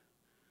building.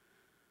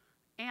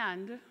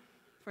 And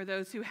for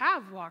those who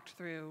have walked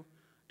through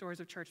doors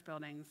of church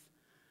buildings,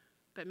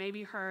 but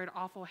maybe heard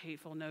awful,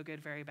 hateful, no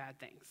good, very bad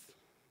things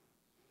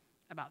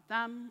about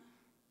them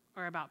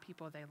or about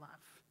people they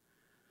love.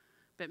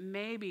 But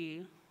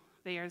maybe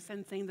they are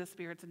sensing the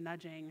Spirit's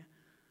nudging,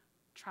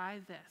 try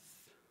this,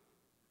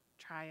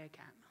 try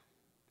again.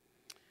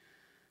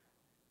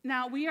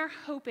 Now, we are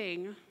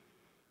hoping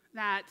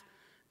that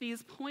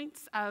these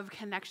points of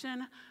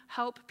connection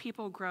help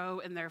people grow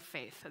in their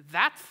faith.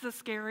 That's the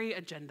scary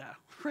agenda,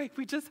 right?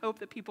 We just hope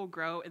that people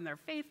grow in their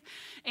faith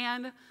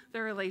and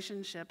their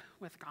relationship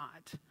with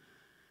God.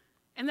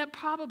 And that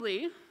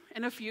probably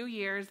in a few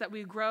years that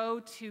we grow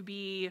to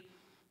be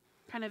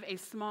kind of a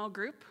small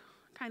group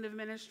kind of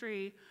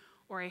ministry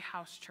or a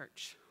house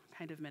church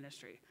kind of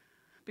ministry.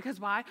 Because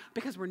why?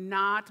 Because we're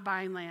not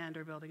buying land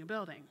or building a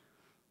building.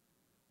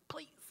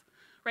 please,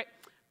 right?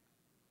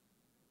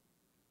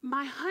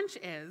 My hunch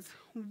is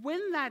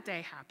when that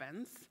day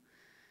happens,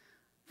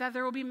 that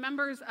there will be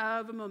members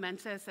of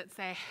Momentous that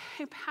say,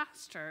 hey,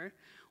 Pastor,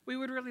 we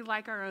would really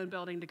like our own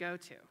building to go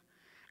to.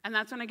 And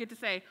that's when I get to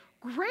say,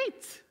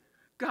 great,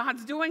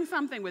 God's doing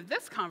something with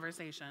this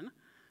conversation,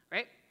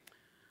 right?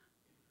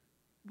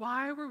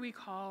 Why were we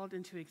called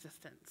into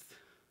existence?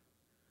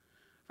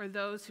 For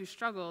those who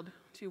struggled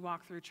to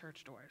walk through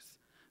church doors.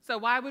 So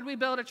why would we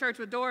build a church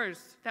with doors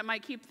that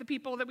might keep the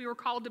people that we were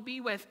called to be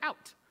with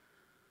out?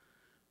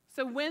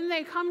 So when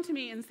they come to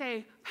me and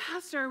say,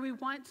 Pastor, we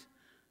want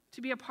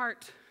to be a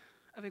part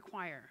of a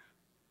choir.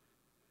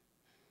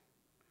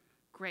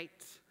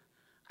 Great.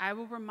 I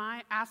will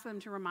ask them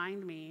to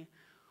remind me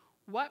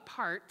what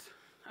part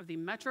of the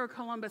Metro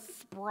Columbus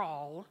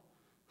sprawl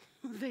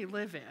they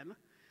live in.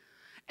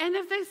 And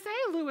if they say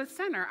Lewis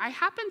Center, I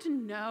happen to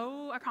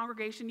know a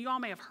congregation, you all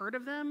may have heard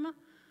of them,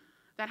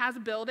 that has a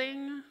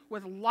building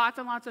with lots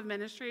and lots of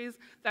ministries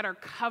that are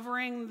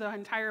covering the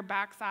entire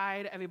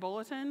backside of a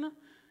bulletin,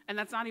 and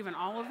that's not even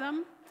all of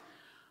them.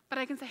 But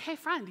I can say, hey,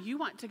 friend, you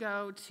want to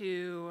go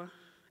to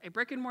a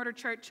brick and mortar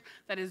church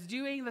that is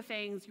doing the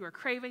things you are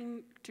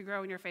craving to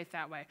grow in your faith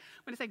that way.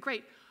 I'm going to say,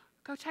 great,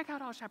 go check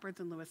out All Shepherds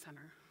in Lewis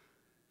Center.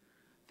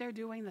 They're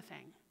doing the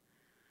thing.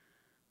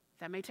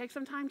 That may take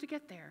some time to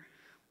get there,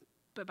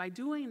 but by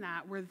doing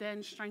that, we're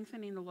then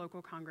strengthening the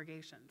local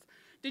congregations.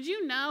 Did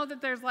you know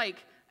that there's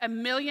like 1.5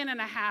 million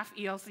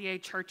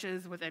ELCA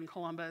churches within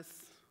Columbus?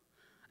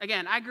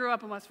 Again, I grew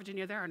up in West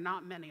Virginia. There are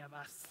not many of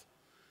us,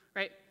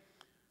 right?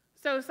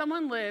 So if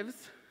someone lives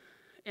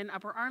in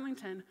Upper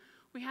Arlington,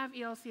 we have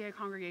ELCA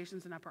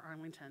congregations in Upper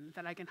Arlington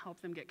that I can help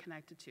them get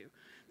connected to.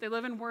 They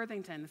live in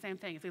Worthington, the same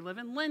thing. If they live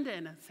in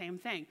Linden, same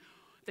thing.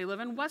 They live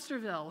in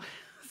Westerville,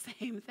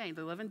 same thing.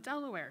 They live in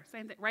Delaware,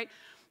 same thing, right?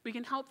 We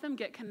can help them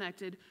get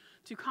connected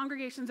to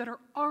congregations that are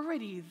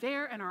already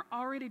there and are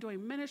already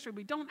doing ministry.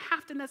 We don't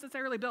have to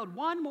necessarily build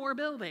one more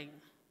building.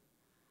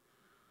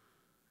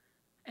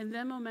 And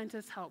then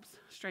Momentous helps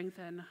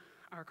strengthen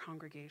our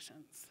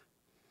congregations.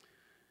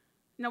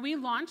 Now, we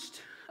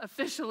launched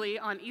officially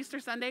on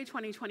Easter Sunday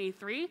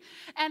 2023,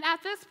 and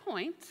at this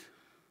point,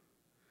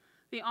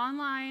 the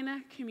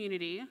online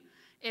community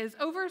is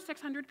over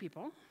 600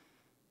 people.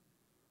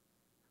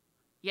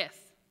 Yes,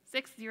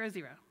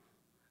 600,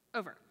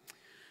 over.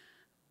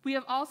 We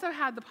have also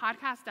had the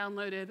podcast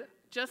downloaded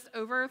just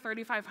over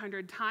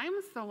 3,500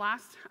 times. The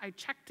last I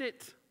checked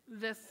it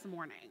this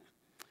morning.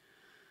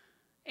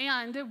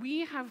 And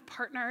we have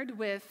partnered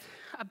with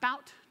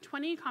about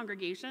 20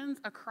 congregations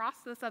across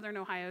the Southern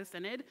Ohio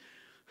Synod,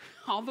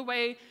 all the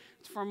way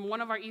from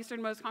one of our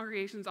easternmost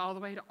congregations all the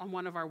way to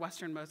one of our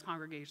westernmost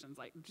congregations,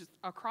 like just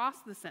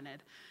across the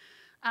Synod,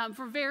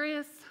 for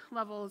various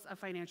levels of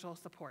financial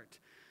support.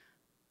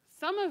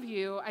 Some of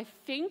you, I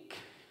think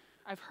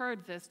I've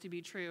heard this to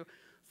be true,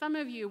 some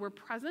of you were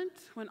present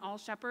when All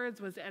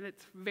Shepherds was at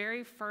its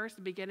very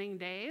first beginning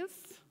days.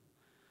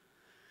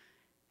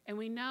 And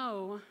we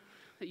know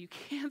that you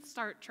can't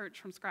start church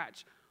from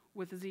scratch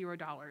with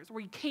 $0. Or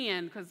you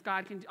can, because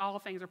God can, all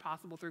things are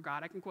possible through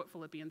God. I can quote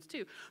Philippians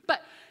 2.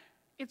 But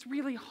it's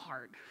really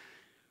hard,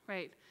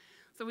 right?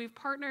 So we've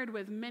partnered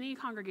with many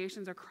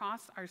congregations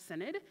across our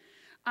synod.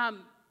 And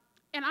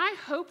I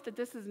hope that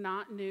this is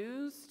not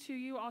news to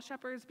you, All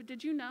Shepherds, but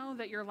did you know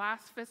that your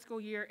last fiscal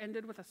year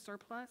ended with a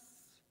surplus?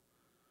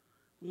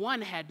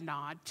 1 head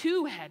nod,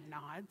 2 head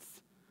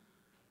nods,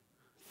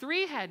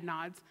 3 head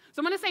nods. So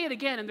I'm going to say it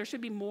again, and there should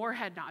be more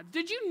head nods.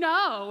 Did you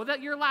know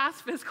that your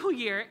last fiscal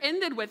year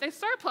ended with a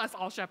surplus,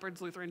 All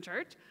Shepherds Lutheran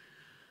Church?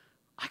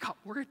 I got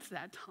words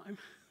that time.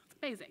 It's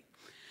amazing.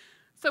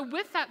 So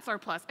with that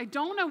surplus, I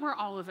don't know where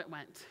all of it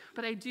went,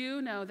 but I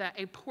do know that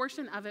a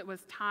portion of it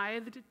was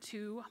tithed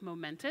to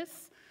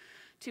Momentous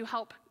to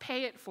help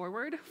pay it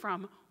forward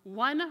from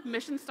one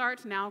Mission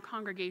Start Now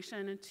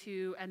congregation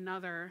to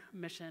another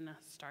Mission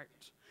Start.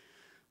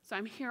 So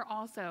I'm here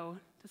also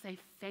to say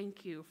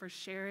thank you for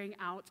sharing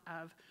out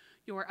of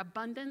your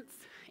abundance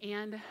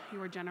and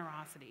your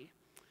generosity.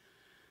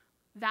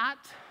 That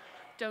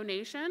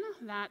donation,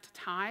 that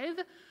tithe,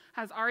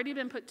 has already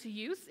been put to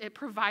use. It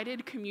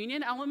provided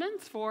communion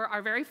elements for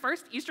our very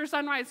first Easter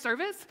sunrise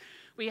service.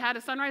 We had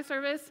a sunrise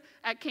service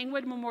at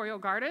Kingwood Memorial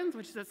Gardens,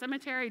 which is a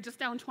cemetery just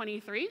down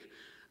 23.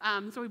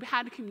 So we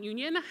had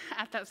communion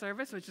at that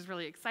service, which is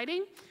really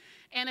exciting.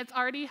 And it's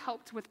already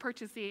helped with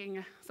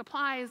purchasing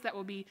supplies that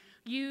will be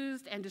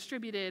used and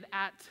distributed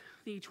at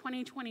the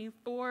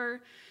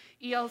 2024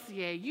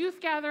 ELCA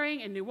Youth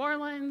Gathering in New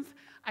Orleans.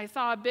 I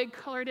saw a big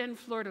colored-in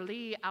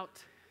fleur-de-lis out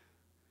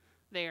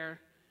there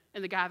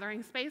in the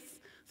gathering space.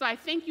 So I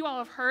think you all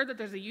have heard that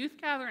there's a youth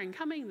gathering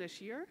coming this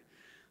year.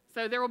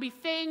 So there will be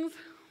things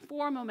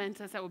for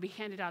Momentous that will be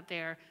handed out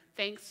there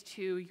thanks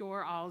to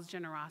your all's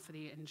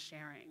generosity and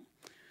sharing.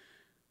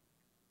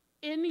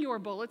 In your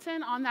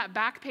bulletin, on that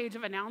back page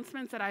of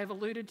announcements that I have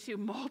alluded to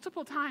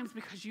multiple times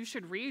because you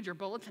should read your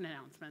bulletin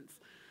announcements,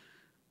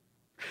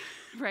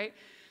 right?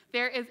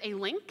 There is a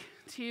link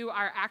to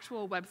our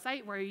actual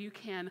website where you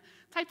can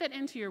type that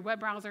into your web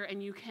browser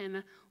and you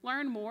can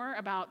learn more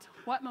about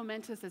what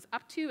Momentous is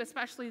up to,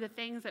 especially the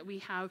things that we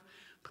have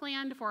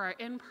planned for our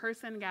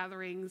in-person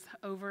gatherings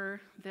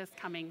over this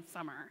coming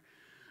summer.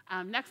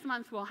 Next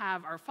month we'll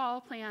have our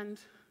fall planned,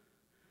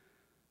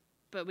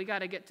 but we got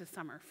to get to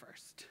summer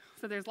first.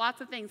 So there's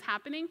lots of things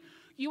happening.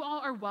 You all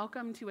are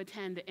welcome to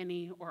attend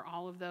any or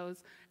all of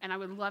those, and I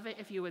would love it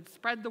if you would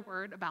spread the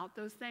word about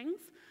those things.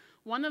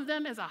 One of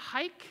them is a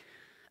hike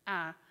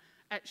at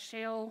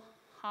Shale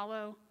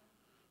Hollow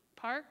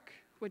Park,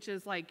 which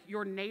is like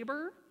your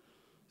neighbor.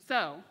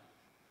 So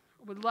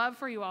would love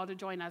for you all to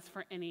join us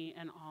for any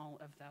and all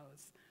of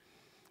those.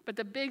 But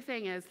the big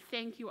thing is,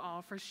 thank you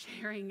all for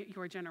sharing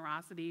your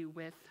generosity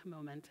with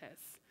Momentous.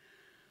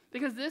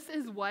 Because this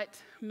is what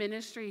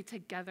ministry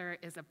together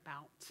is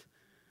about.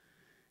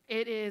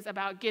 It is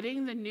about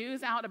getting the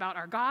news out about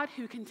our God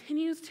who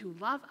continues to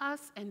love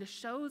us and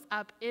shows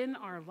up in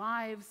our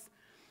lives,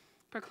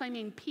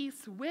 proclaiming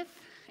peace with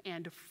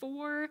and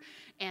for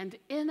and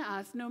in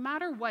us, no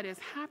matter what is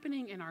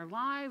happening in our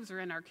lives or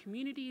in our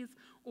communities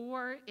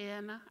or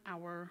in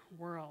our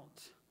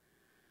world.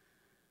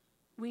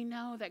 We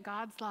know that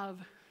God's love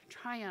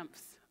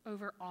triumphs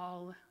over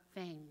all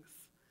things.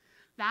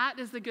 That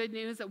is the good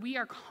news that we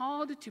are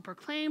called to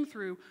proclaim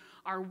through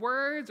our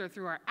words or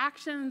through our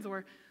actions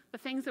or the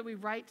things that we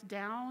write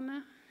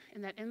down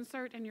in that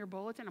insert in your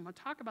bulletin. I'm going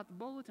to talk about the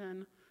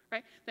bulletin,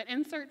 right? That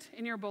insert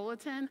in your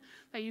bulletin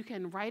that you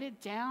can write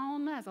it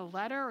down as a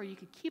letter, or you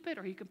can keep it,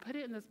 or you can put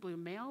it in this blue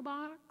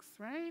mailbox,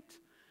 right?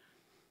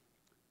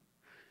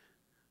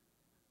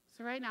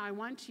 So right now I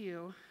want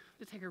you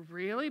to take a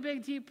really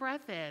big deep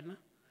breath in,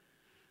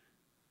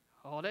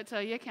 hold it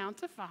till you count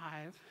to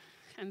 5,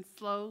 and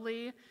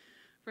slowly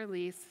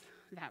release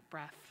that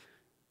breath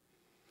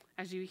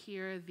as you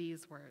hear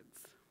these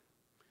words.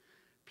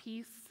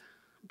 Peace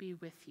be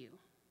with you.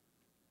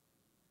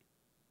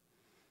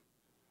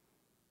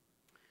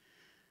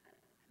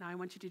 Now I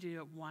want you to do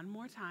it one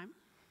more time.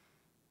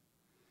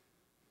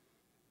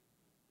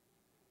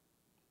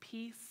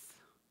 Peace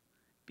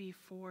be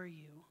for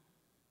you.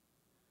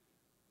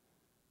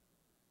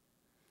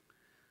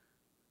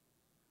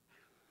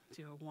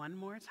 Do it one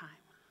more time.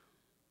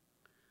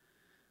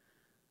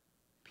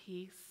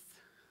 Peace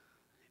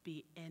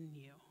be in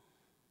you.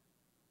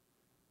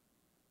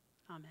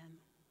 Amen.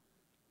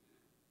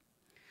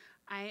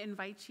 I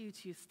invite you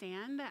to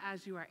stand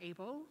as you are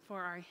able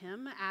for our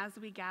hymn as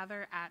we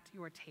gather at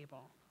your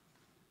table.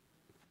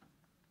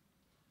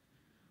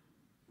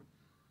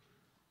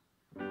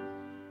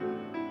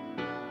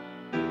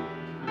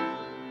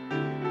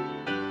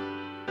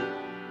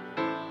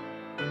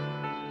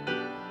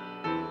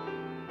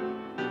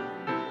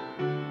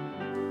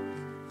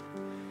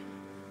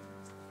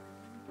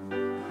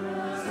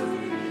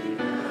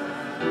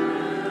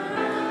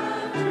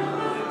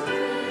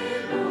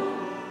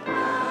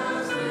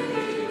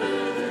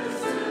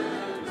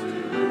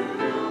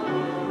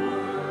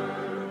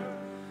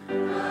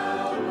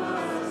 Now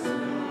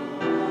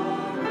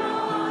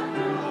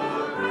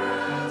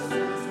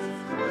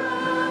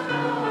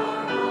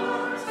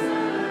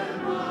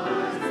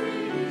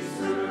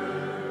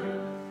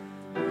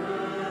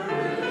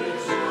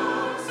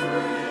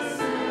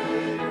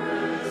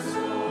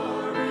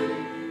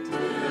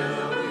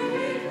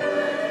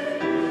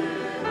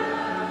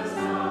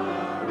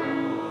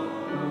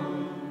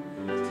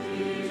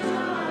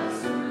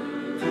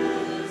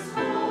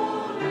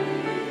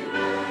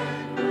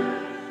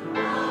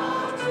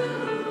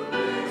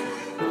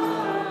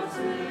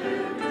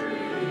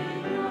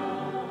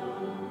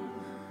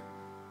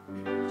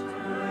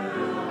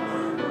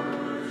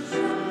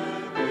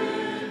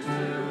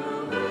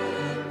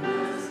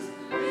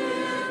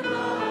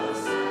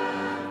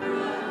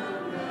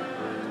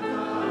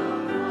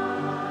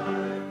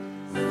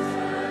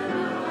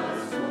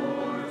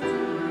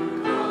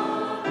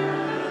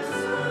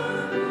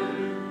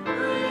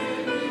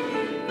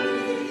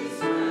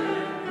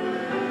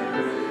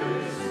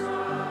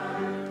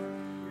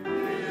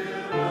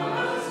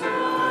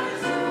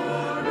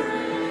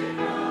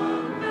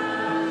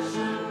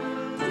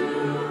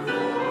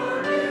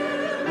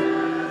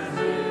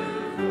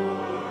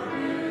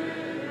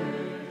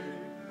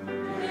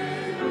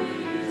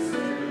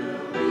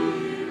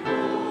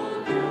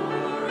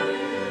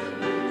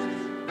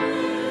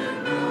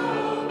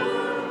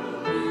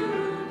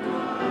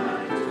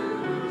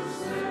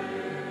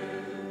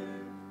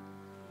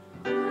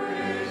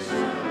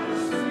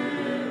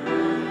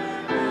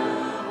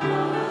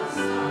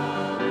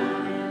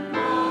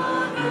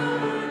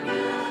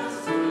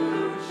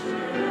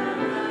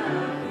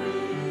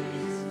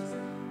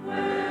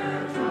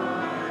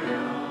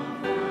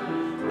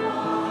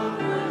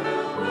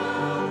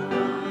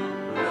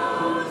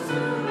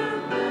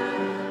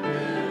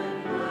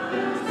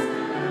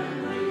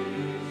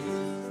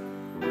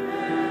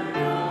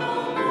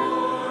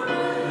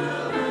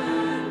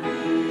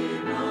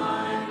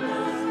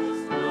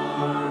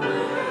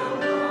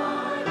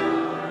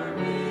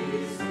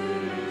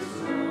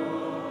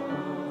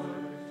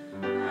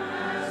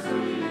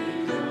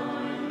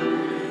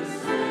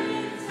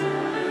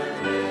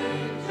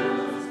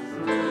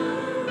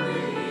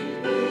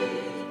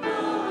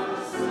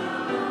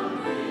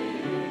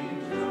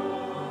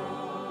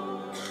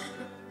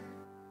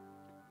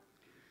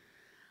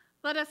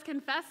Let us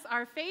confess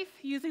our faith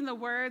using the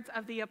words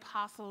of the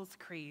Apostles'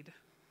 Creed.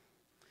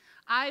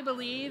 I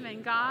believe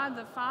in God,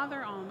 the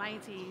Father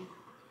Almighty,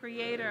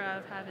 creator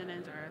of heaven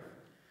and earth.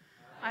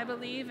 I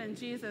believe in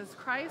Jesus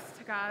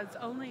Christ, God's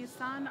only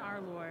Son,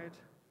 our Lord.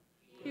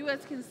 He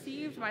was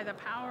conceived by the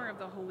power of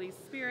the Holy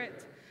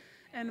Spirit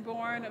and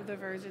born of the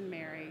Virgin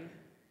Mary.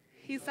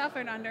 He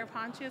suffered under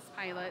Pontius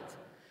Pilate,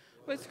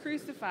 was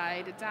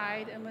crucified,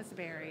 died, and was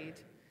buried.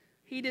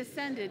 He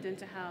descended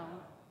into hell.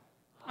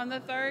 On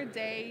the third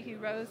day, he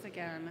rose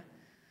again.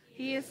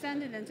 He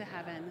ascended into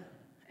heaven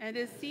and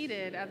is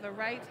seated at the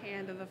right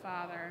hand of the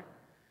Father.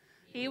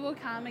 He will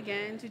come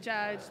again to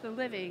judge the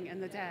living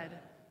and the dead.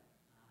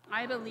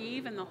 I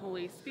believe in the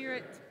Holy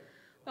Spirit,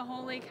 the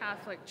Holy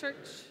Catholic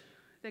Church,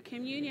 the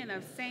communion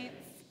of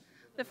saints,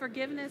 the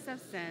forgiveness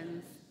of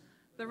sins,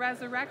 the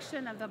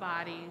resurrection of the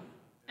body,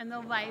 and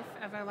the life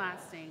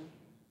everlasting.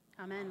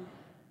 Amen.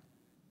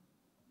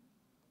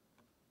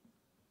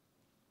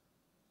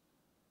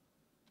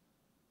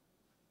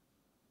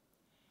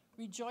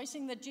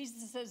 Rejoicing that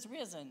Jesus is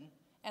risen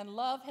and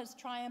love has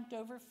triumphed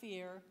over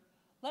fear,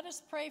 let us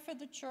pray for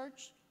the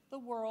church, the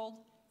world,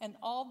 and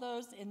all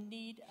those in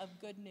need of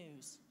good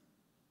news.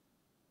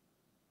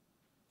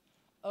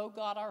 O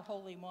God, our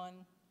Holy One,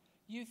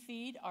 you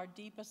feed our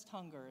deepest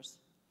hungers.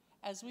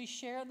 As we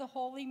share the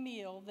holy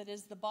meal that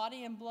is the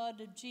body and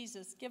blood of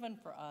Jesus given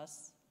for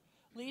us,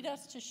 lead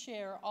us to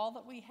share all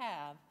that we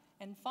have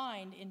and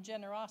find in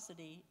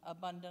generosity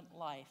abundant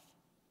life.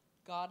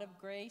 God of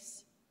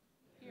grace,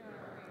 hear our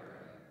prayer.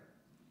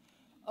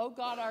 O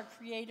God, our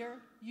Creator,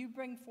 you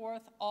bring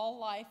forth all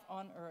life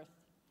on earth.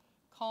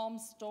 Calm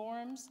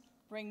storms,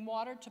 bring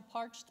water to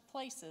parched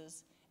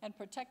places, and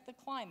protect the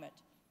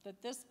climate, that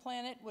this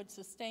planet would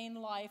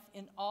sustain life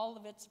in all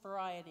of its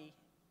variety.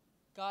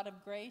 God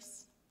of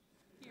grace,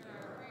 hear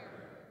our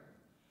prayer.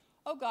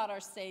 O God, our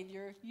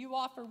Savior, you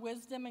offer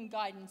wisdom and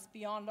guidance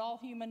beyond all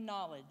human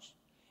knowledge.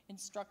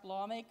 Instruct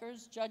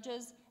lawmakers,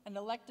 judges, and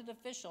elected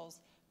officials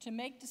to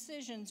make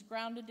decisions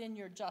grounded in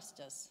your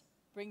justice.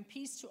 Bring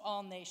peace to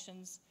all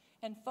nations,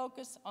 and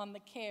focus on the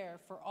care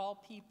for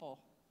all people.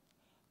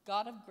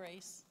 God of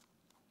grace,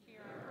 hear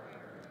our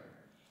prayer.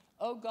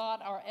 O God,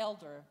 our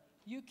elder,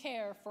 you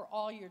care for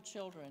all your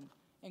children.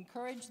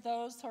 Encourage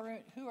those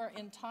who are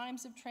in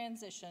times of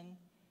transition,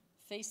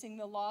 facing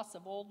the loss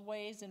of old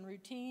ways and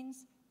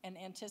routines, and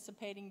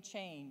anticipating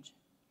change.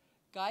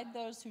 Guide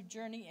those who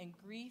journey in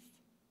grief,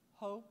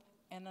 hope,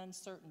 and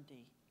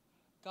uncertainty.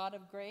 God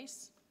of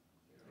grace,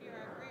 hear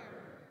our prayer.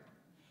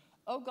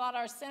 O God,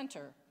 our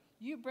center,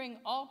 you bring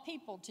all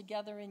people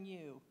together in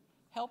you.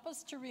 Help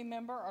us to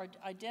remember our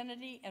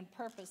identity and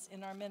purpose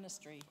in our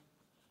ministry.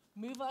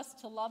 Move us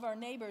to love our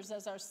neighbors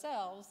as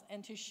ourselves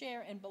and to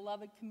share in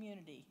beloved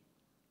community.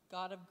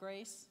 God of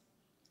grace,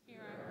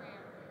 hear our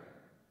prayer.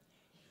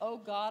 O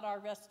God, our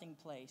resting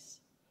place,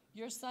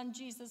 your Son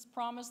Jesus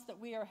promised that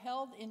we are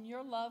held in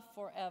your love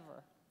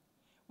forever.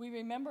 We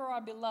remember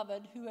our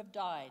beloved who have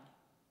died,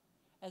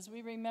 as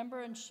we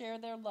remember and share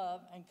their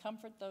love and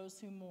comfort those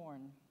who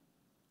mourn.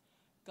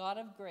 God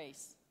of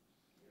grace,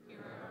 hear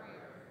our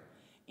prayer.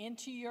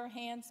 Into your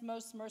hands,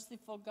 most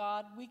merciful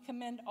God, we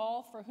commend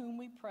all for whom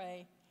we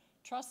pray,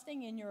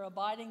 trusting in your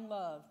abiding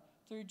love,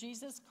 through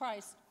Jesus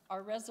Christ,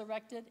 our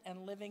resurrected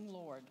and living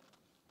Lord.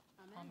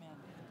 Amen. Amen.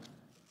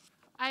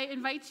 I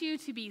invite you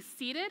to be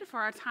seated for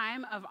our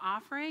time of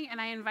offering,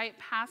 and I invite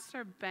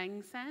Pastor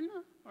Bengtson,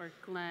 or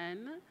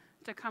Glenn,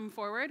 to come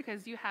forward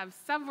because you have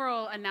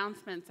several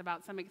announcements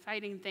about some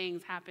exciting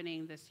things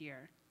happening this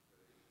year.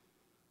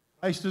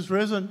 Christ is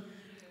risen.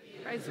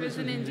 Christ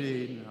risen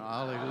indeed.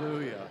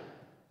 Hallelujah.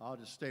 I'll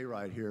just stay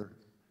right here.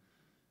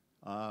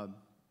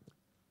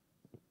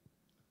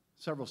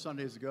 Several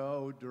Sundays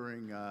ago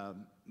during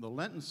the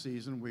Lenten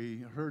season,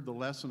 we heard the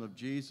lesson of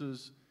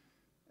Jesus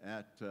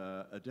at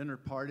a dinner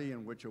party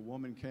in which a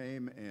woman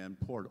came and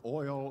poured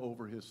oil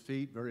over his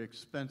feet, very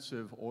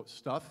expensive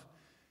stuff.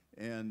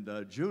 And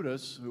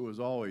Judas, who was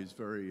always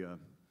very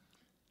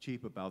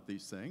cheap about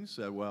these things,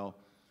 said, well,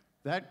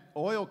 that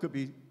oil could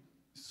be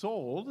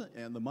sold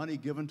and the money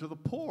given to the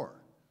poor.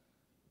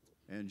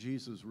 And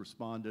Jesus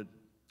responded,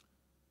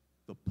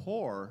 the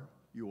poor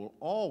you will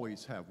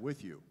always have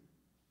with you.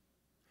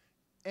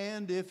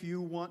 And if you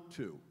want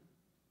to,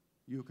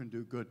 you can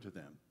do good to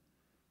them.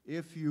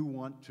 If you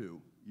want to,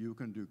 you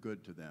can do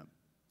good to them.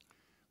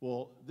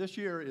 Well, this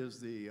year is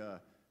the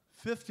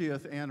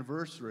 50th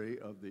anniversary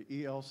of the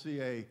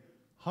ELCA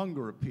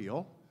Hunger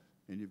Appeal,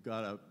 and you've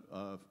got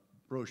a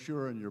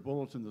brochure in your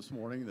bulletin this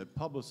morning that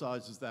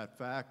publicizes that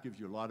fact, gives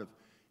you a lot of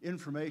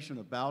information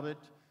about it.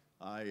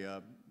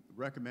 I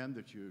recommend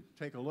that you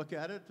take a look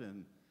at it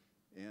and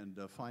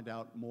find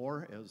out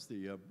more as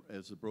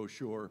the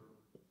brochure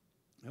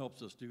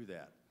helps us do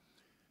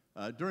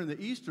that. During the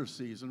Easter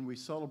season, we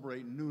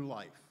celebrate new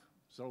life,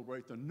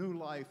 celebrate the new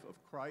life of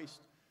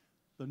Christ,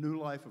 the new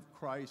life of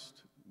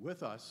Christ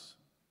with us,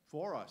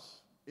 for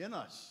us, in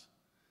us.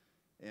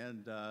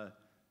 And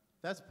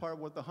that's part of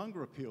what the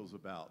Hunger Appeal is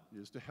about,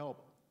 is to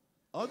help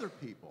other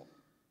people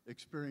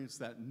experience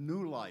that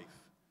new life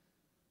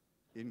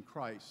in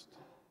Christ,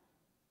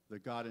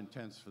 that God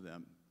intends for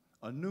them.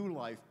 A new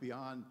life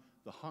beyond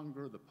the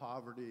hunger, the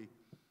poverty,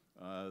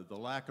 the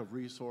lack of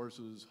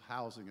resources,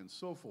 housing, and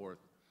so forth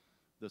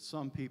that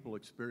some people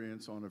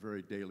experience on a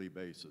very daily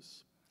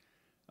basis.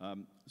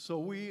 So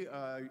we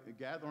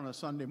gather on a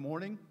Sunday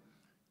morning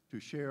to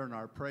share in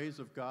our praise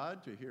of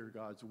God, to hear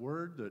God's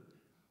word that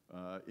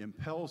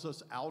impels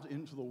us out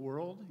into the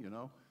world,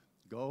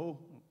 go,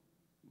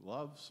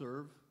 love,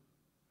 serve,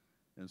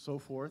 and so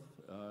forth,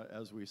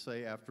 as we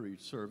say after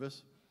each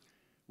service.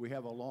 We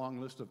have a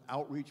long list of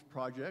outreach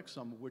projects,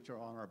 some of which are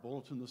on our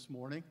bulletin this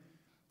morning,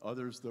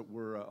 others that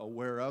we're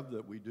aware of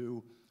that we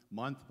do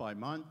month by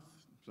month,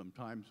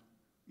 sometimes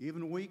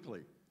even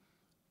weekly.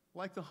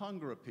 Like the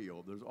hunger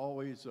appeal, there's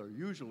always, or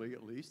usually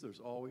at least, there's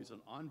always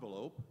an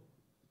envelope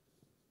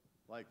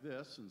like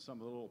this and some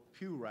of the little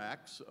pew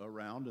racks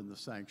around in the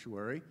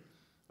sanctuary.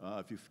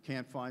 If you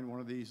can't find one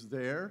of these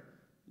there,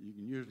 you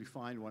can usually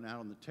find one out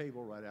on the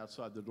table right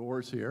outside the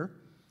doors here.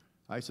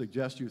 I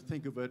suggest you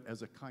think of it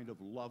as a kind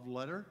of love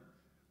letter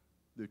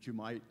that you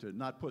might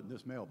not put in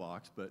this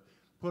mailbox, but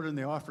put in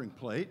the offering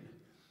plate.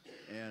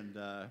 And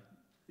the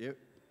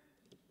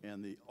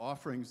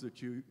offerings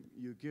that you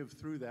give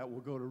through that will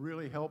go to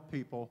really help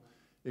people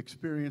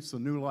experience the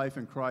new life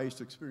in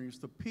Christ, experience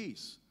the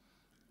peace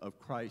of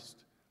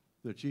Christ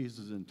that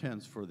Jesus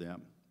intends for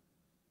them.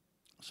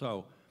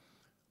 So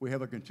we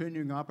have a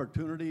continuing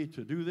opportunity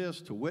to do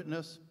this, to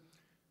witness.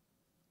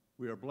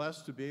 We are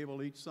blessed to be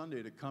able each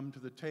Sunday to come to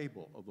the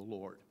table of the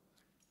Lord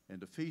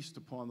and to feast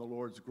upon the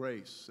Lord's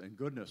grace and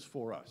goodness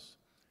for us.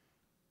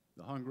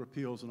 The hunger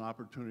appeal is an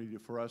opportunity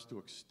for us to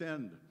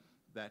extend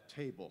that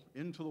table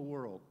into the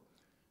world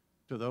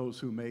to those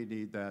who may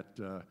need that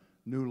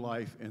new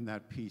life and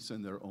that peace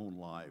in their own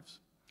lives.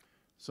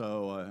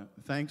 So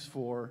thanks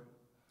for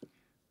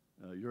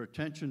your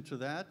attention to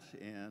that,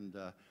 and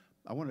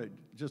I want to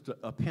just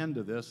append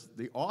to this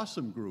the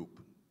Awesome Group.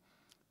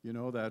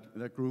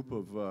 That group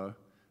of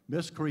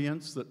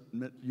miscreants that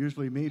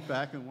usually meet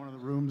back in one of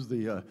the rooms,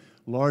 the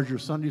larger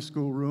Sunday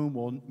school room,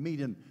 will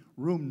meet in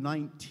room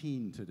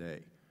 19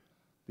 today,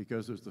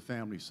 because there's the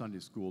family Sunday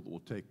school that will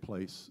take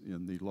place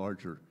in the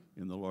larger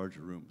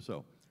room.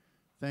 So,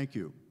 thank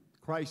you.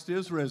 Christ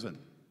is risen.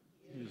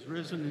 He is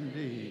risen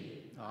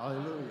indeed.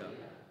 Hallelujah.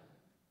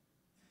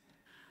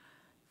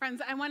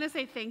 Friends, I want to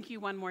say thank you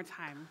one more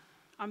time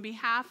on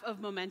behalf of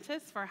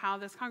Momentous for how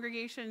this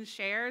congregation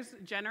shares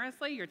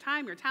generously your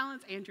time, your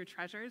talents, and your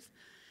treasures.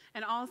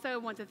 And also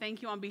want to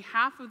thank you on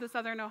behalf of the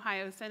Southern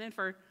Ohio Synod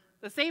for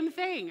the same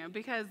thing,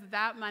 because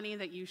that money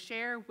that you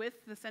share with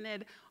the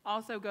Synod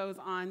also goes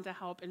on to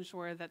help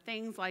ensure that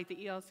things like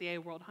the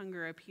ELCA World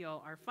Hunger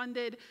Appeal are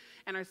funded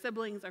and our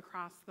siblings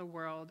across the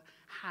world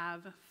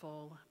have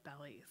full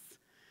bellies.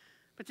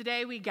 But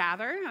today we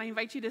gather, and I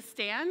invite you to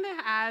stand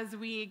as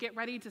we get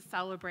ready to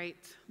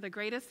celebrate the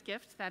greatest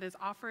gift that is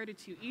offered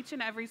to each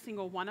and every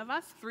single one of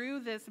us through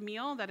this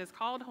meal that is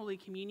called Holy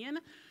Communion,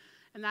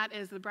 and that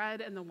is the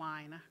bread and the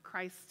wine,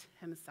 Christ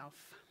himself.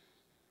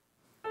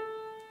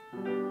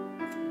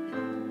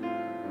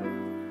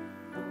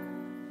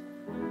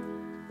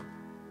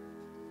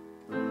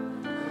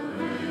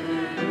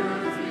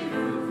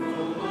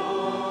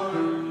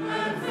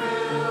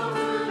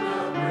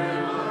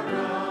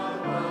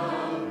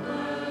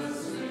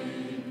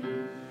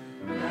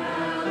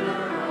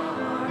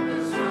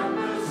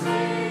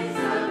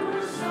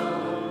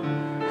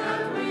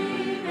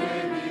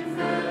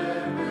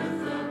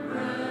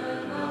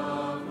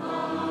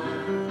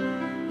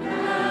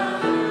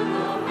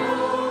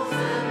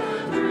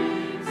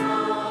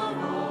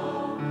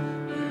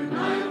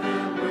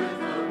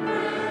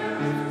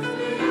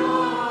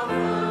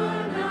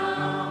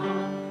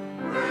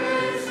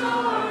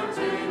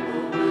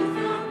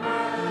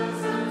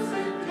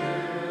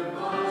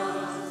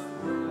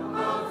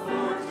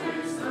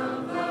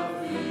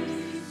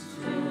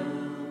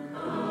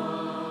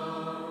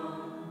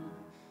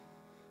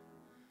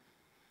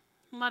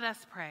 Let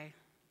us pray.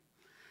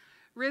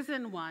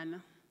 Risen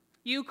One,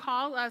 you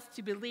call us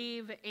to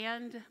believe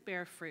and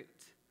bear fruit.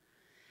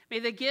 May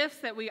the gifts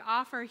that we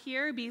offer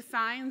here be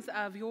signs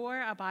of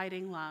your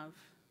abiding love.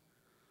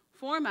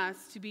 Form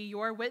us to be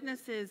your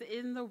witnesses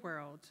in the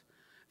world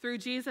through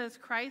Jesus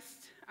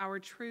Christ, our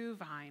true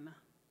vine.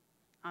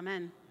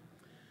 Amen.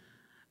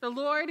 The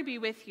Lord be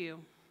with you.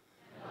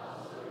 And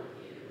also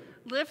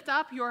with you. Lift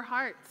up your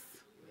hearts.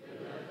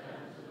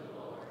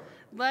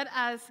 Let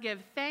us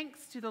give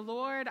thanks to the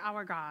Lord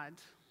our God.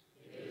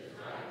 It is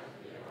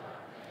right to give our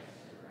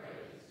thanks and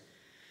praise.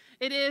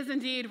 It is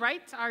indeed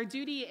right, our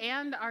duty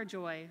and our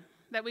joy,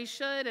 that we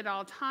should at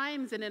all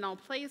times and in all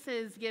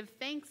places give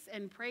thanks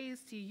and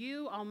praise to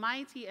you,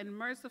 almighty and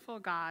merciful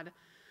God,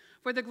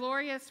 for the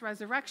glorious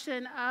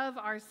resurrection of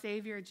our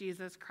Savior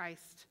Jesus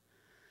Christ,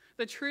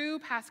 the true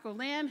Paschal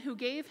Lamb who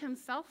gave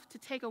himself to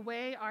take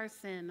away our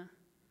sin,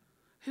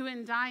 who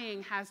in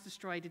dying has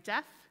destroyed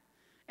death,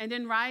 and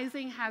in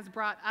rising has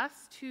brought us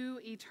to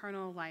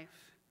eternal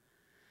life.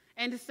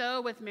 And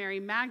so with Mary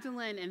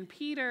Magdalene and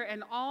Peter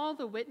and all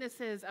the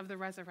witnesses of the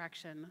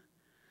resurrection,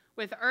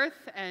 with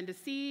earth and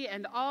sea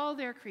and all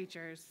their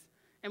creatures,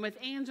 and with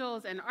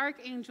angels and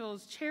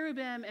archangels,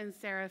 cherubim and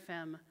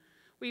seraphim,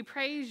 we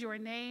praise your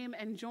name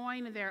and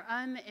join their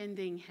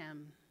unending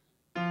hymn.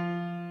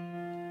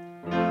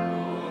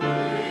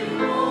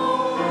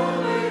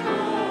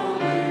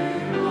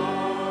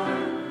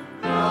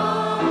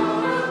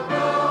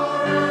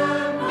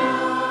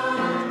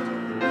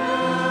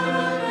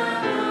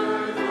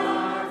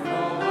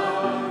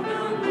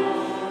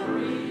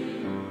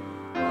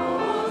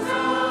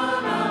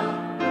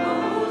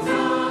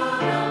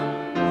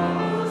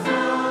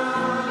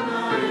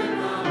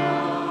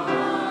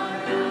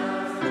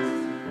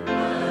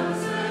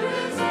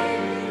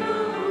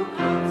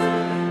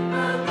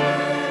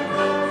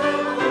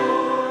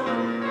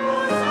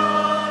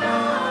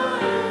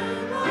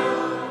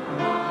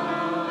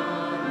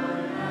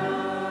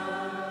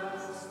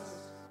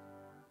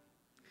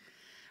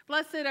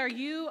 Blessed are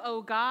you,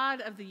 O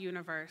God of the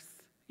universe.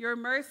 Your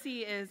mercy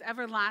is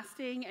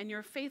everlasting, and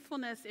your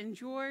faithfulness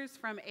endures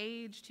from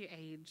age to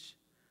age.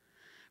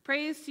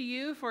 Praise to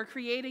you for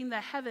creating the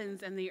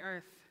heavens and the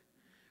earth.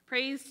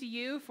 Praise to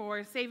you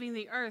for saving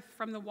the earth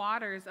from the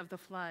waters of the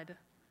flood.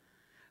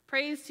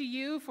 Praise to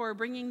you for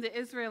bringing the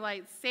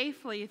Israelites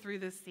safely through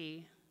the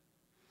sea.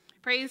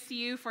 Praise to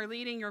you for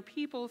leading your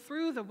people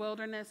through the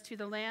wilderness to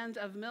the land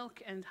of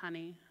milk and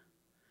honey.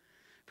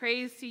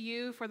 Praise to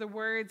you for the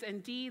words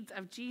and deeds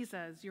of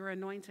Jesus, your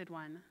anointed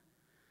one.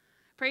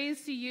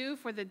 Praise to you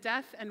for the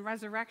death and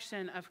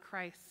resurrection of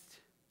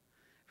Christ.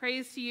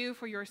 Praise to you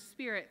for your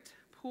Spirit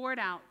poured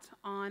out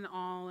on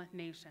all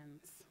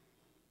nations.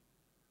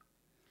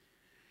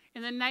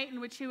 In the night in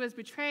which he was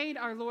betrayed,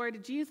 our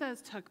Lord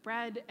Jesus took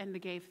bread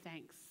and gave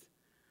thanks,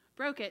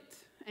 broke it,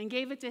 and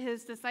gave it to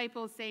his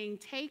disciples, saying,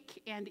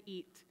 "Take and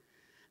eat.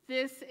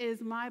 This is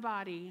my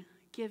body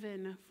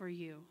given for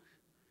you.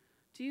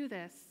 Do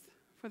this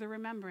for the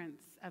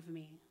remembrance of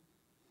me."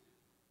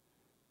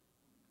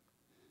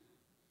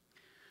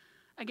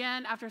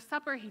 Again, after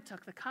supper, he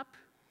took the cup,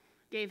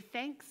 gave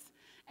thanks,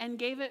 and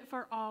gave it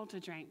for all to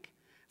drink,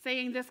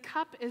 saying, "This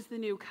cup is the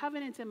new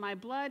covenant in my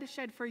blood,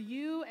 shed for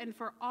you and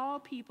for all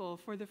people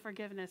for the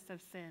forgiveness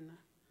of sin.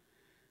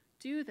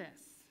 Do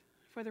this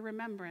for the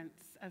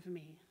remembrance of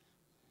me."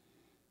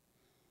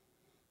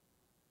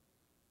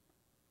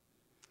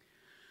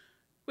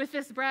 With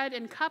this bread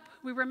and cup,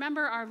 we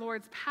remember our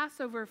Lord's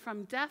Passover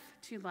from death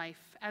to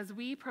life as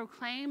we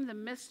proclaim the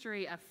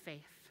mystery of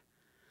faith.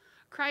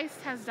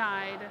 Christ has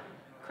died.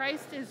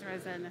 Christ is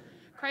risen.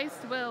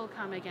 Christ will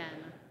come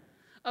again.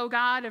 O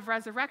God of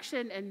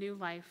resurrection and new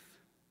life,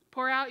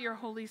 pour out your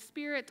Holy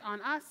Spirit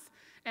on us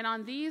and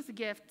on these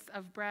gifts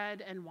of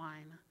bread and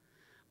wine.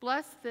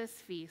 Bless this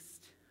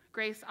feast.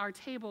 Grace our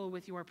table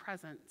with your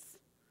presence.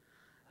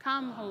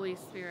 Come, Holy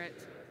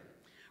Spirit.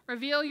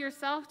 Reveal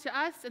yourself to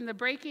us in the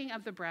breaking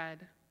of the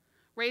bread.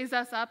 Raise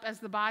us up as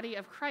the body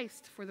of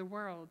Christ for the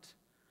world.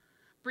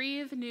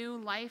 Breathe new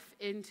life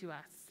into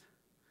us.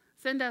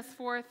 Send us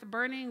forth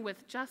burning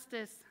with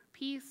justice,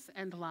 peace,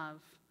 and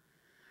love.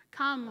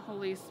 Come,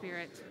 Holy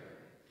Spirit.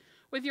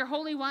 With your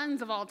holy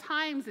ones of all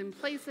times and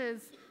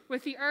places,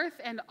 with the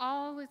earth and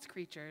all its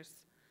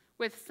creatures,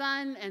 with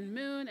sun and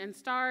moon and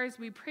stars,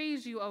 we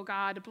praise you, O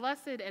God,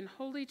 blessed and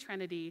holy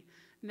Trinity,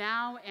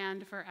 now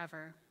and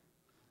forever.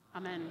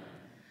 Amen.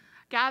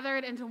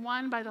 Gathered into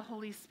one by the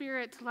Holy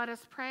Spirit, let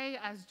us pray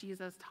as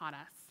Jesus taught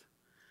us.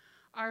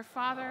 Our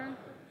Father,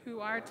 who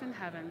art in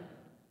heaven,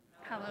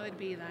 hallowed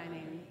be thy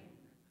name.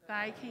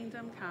 Thy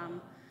kingdom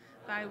come,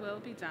 thy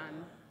will be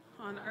done,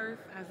 on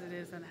earth as it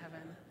is in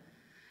heaven.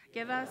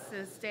 Give us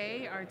this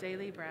day our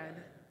daily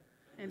bread,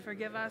 and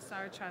forgive us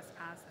our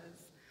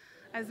trespasses,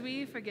 as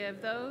we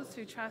forgive those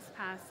who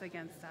trespass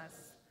against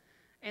us.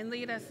 And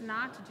lead us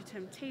not into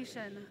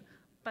temptation,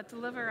 but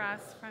deliver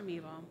us from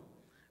evil.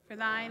 For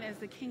thine is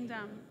the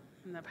kingdom,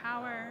 and the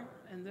power,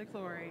 and the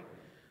glory,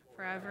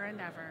 forever and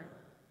ever.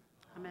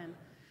 Amen.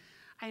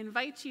 I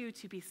invite you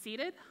to be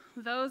seated.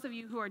 Those of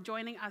you who are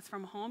joining us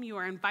from home, you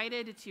are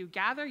invited to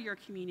gather your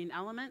communion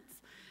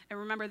elements. And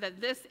remember that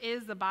this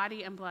is the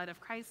body and blood of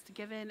Christ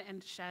given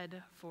and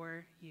shed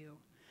for you.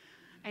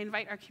 I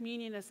invite our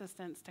communion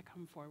assistants to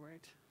come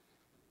forward.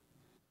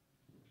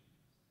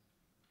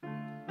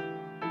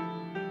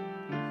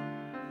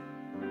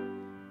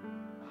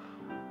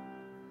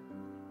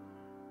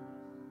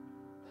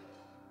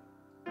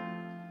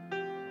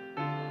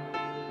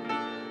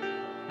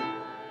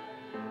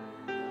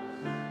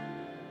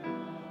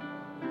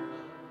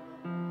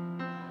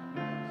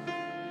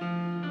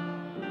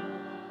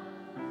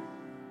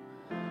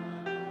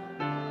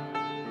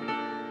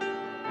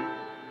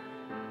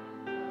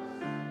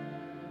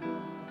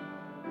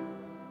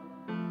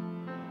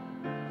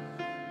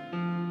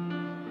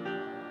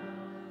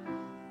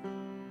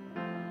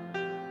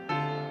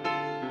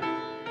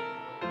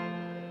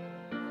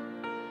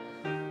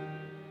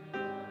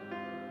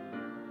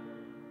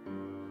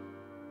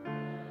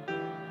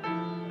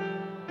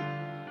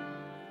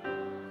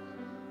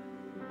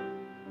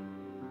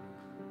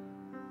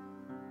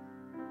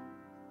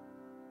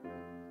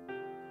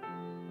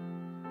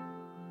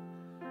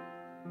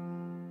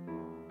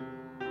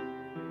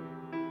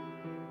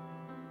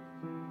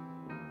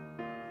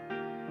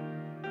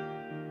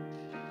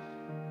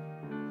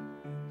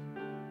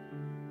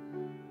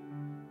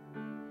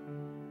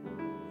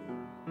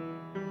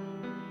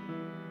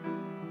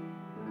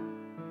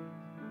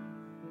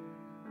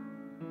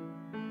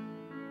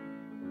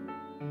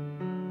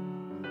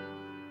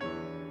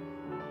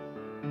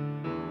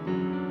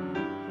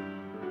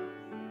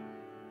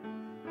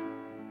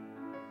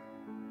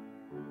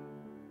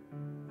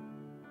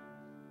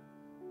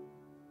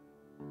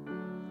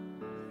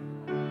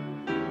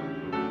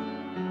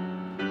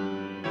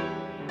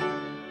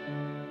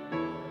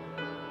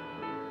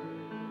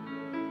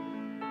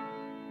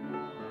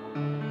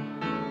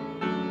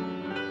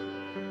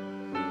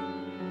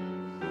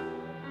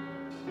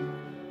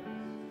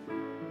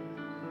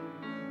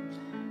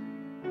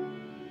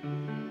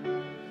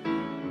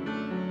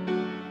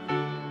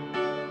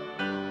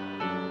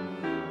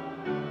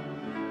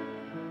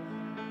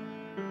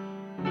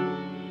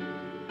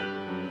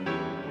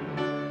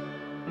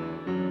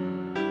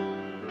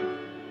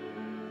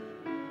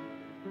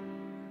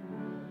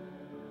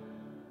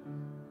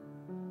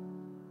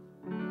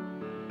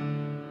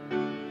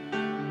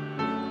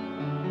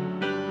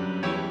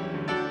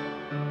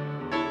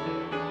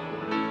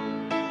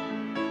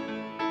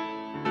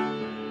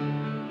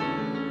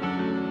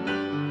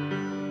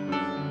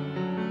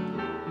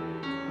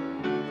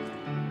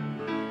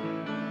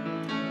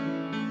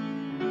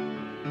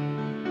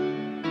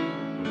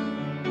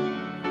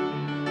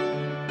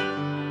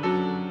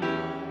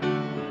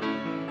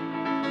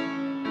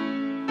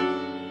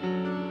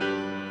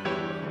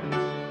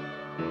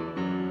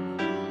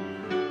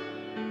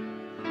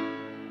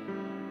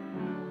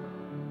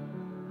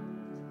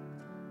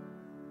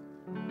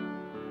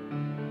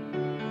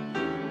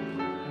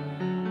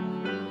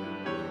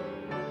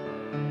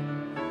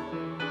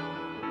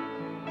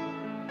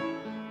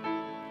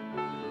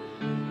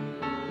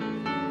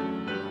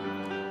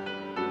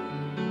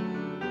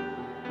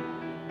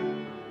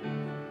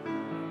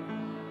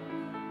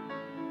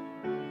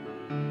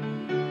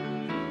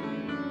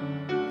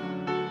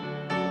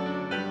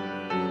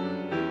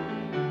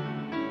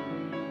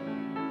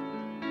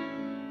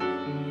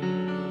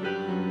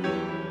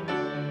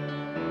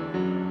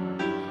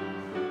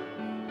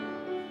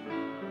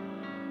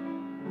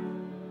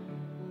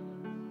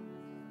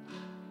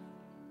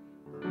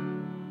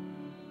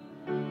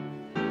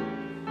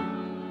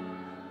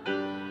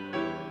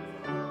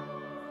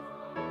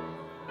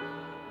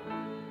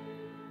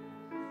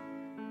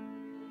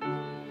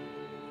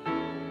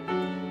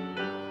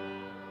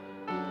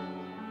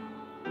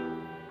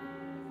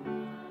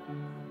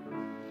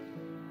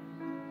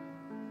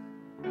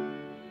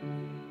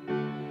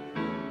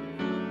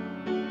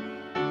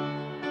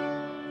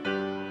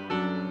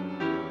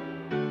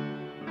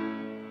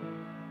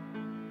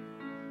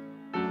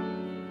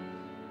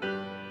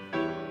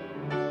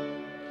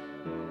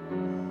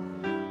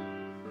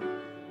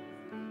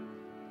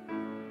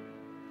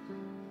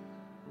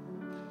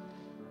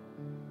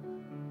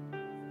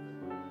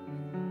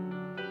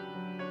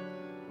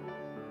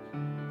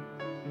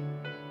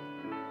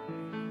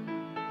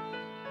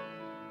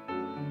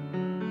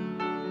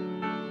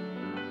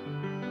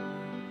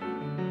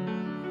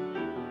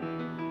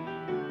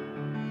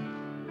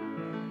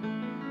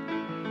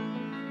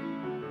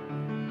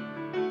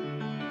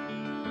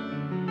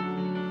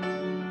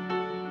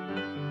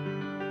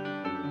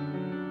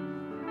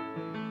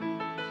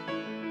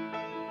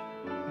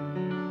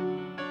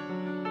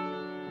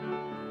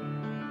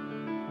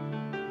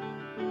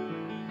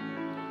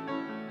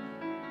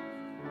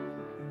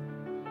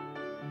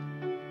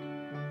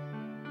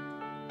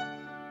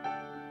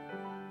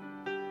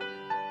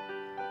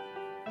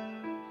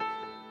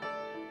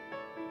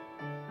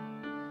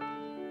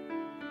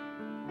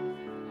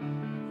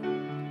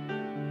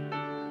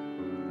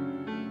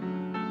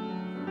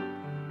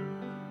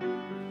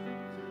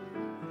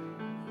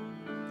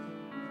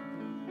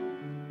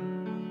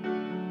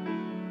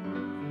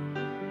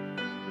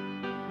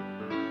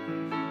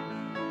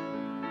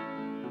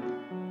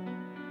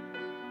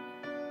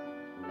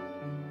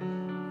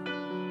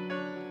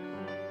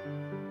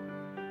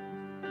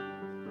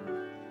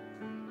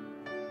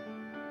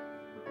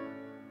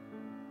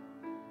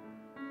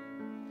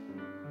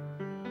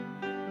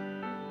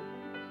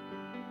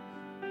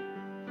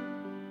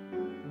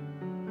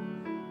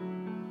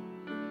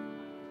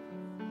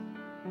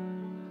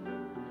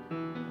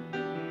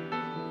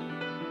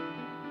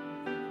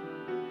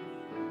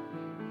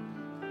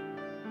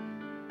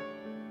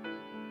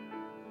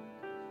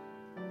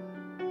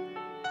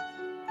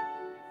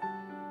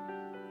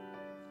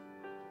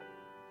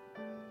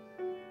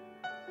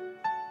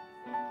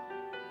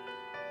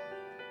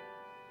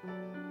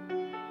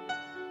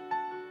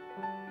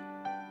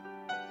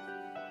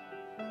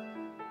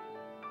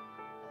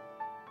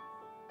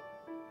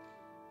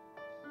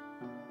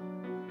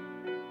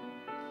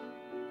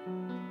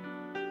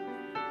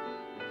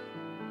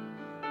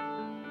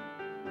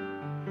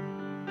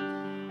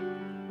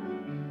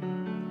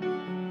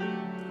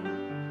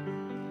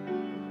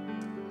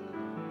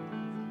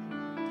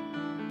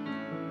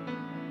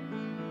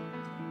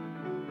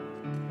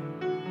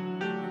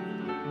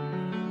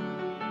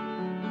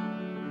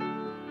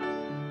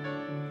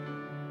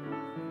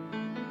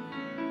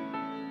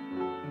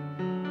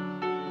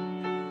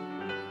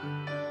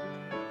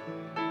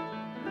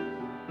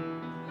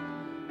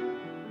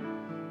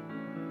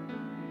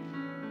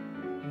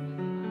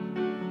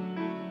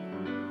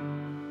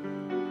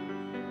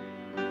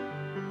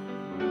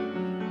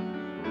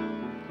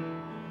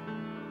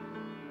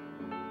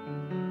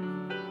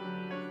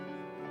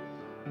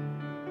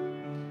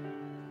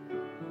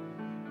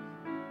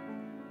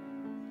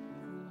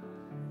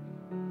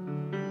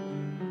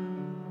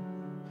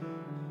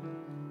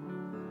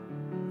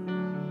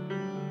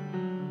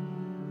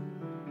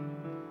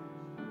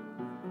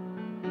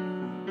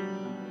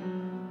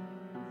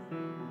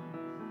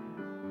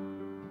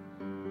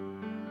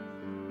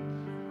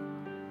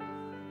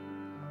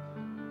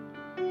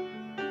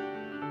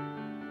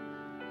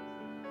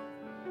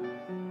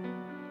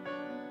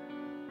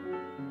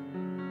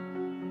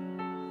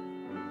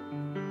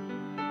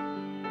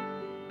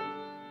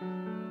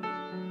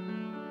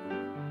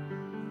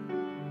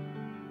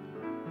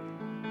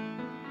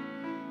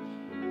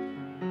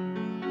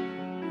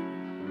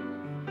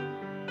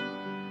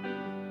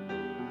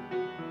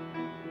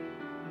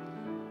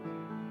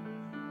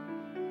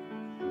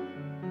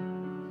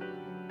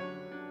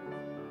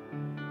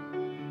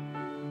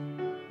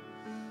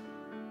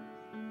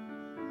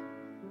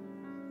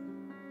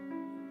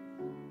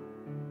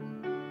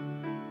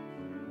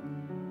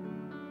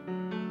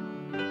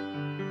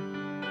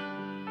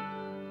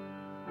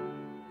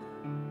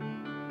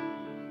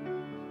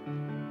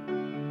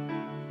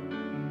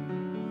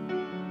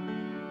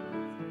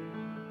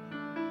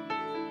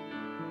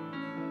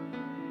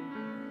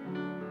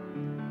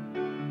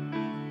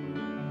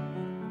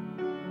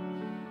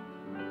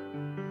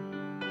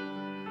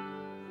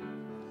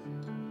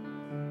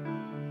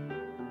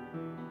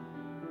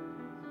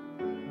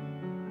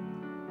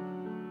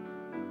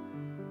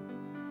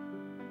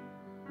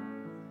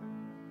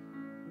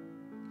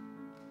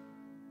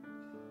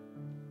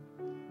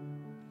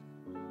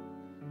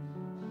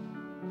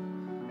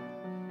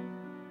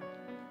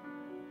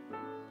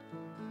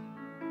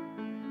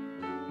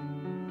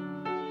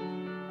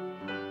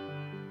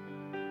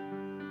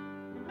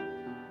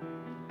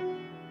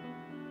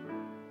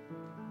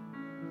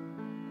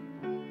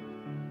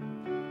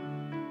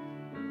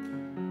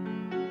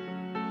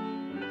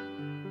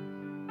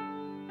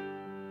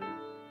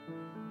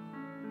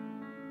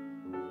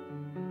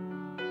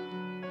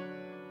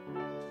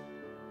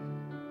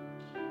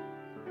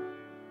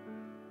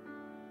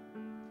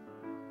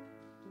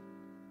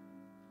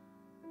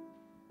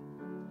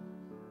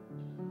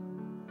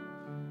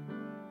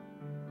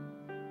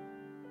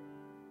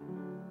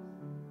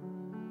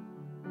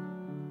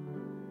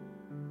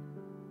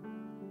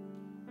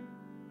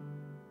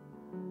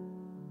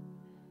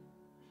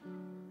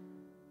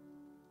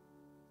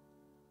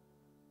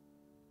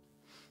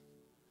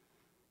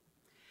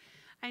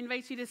 I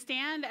invite you to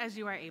stand as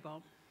you are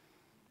able.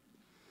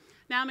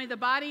 Now may the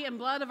body and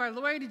blood of our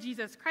Lord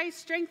Jesus Christ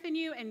strengthen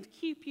you and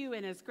keep you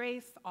in his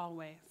grace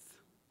always.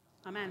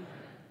 Amen.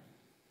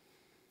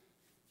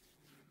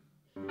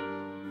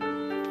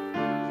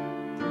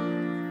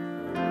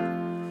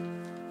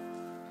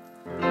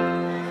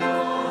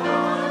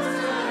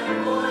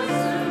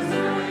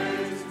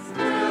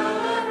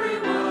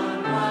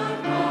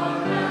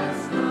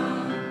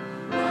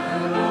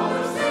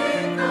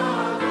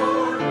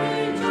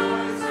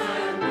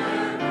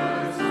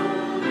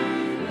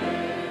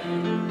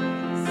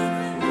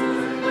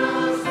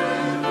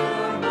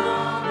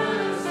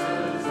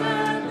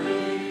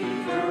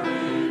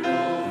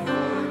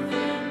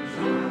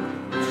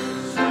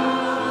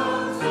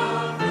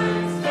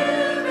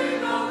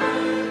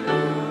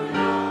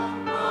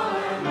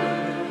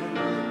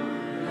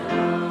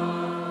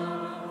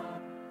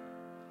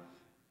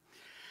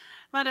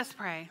 Let us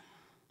pray.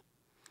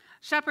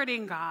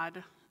 Shepherding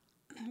God,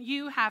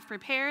 you have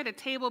prepared a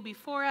table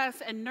before us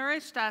and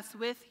nourished us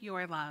with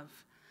your love.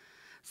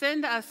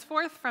 Send us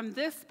forth from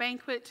this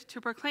banquet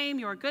to proclaim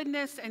your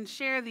goodness and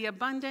share the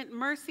abundant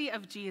mercy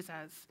of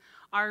Jesus,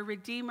 our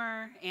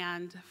Redeemer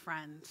and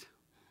friend.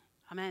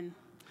 Amen.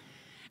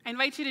 I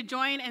invite you to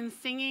join in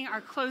singing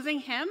our closing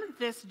hymn,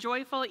 This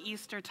Joyful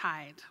Easter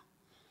Tide.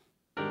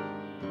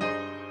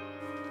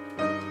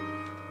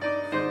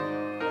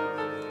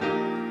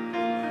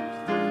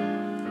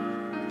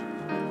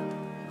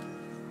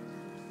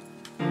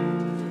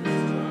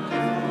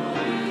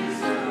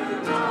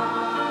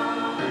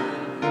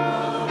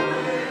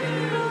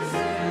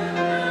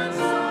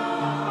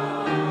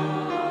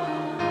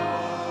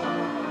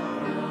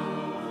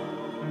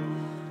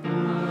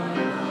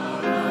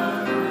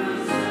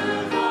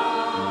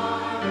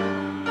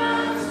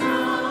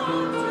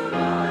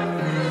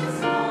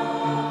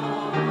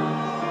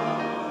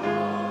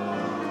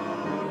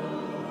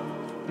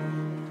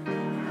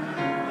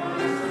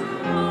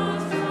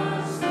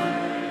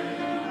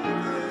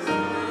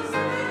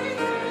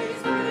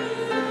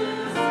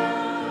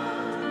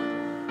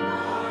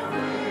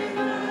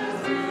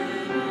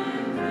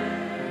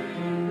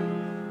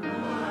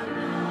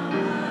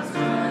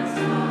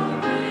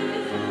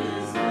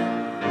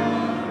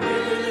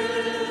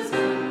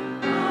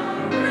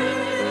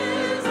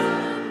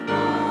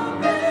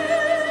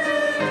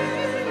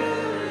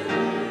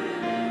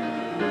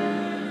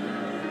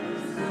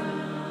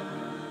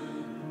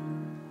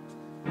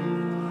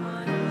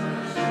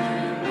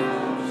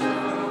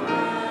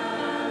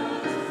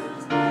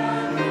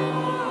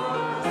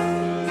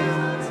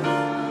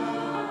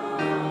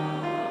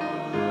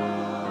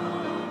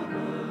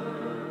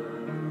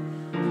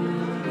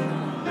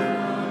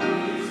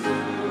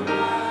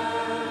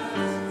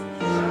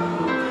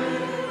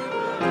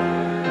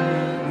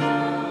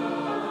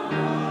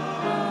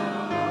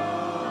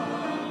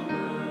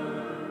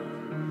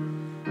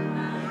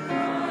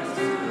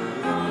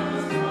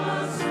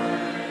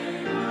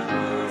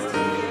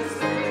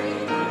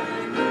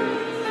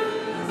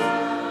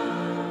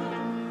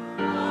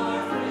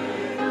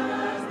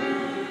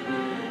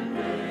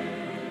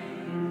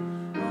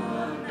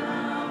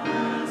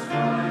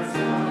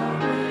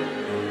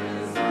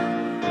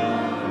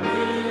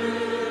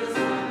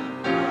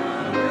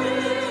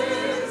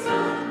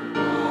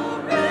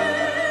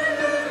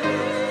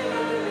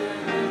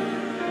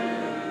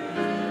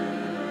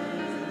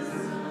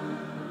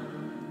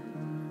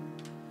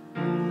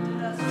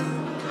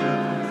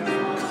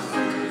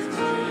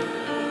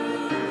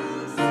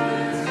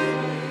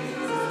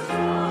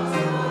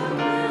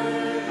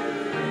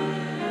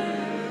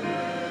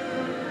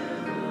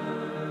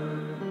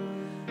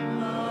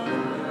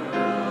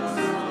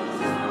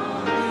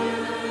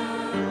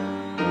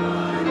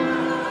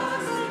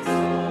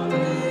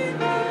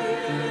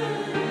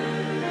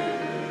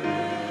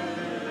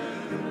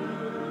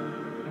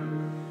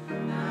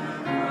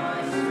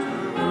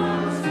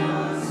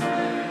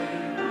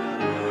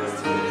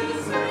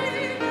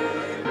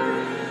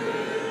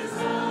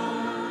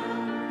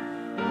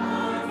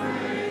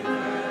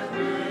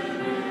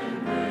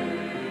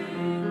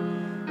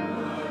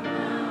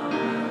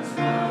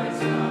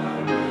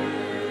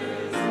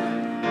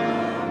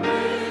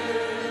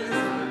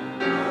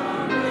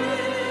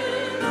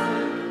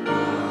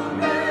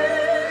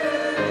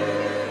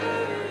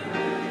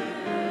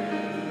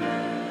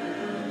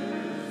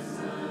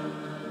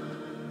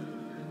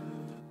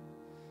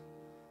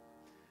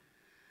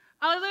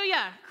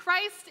 Hallelujah.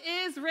 Christ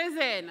is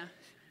risen.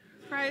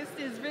 Christ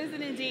is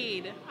risen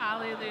indeed.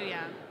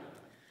 Hallelujah.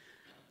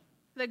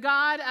 The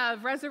God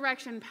of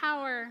resurrection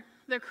power,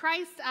 the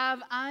Christ of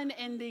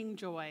unending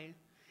joy,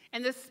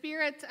 and the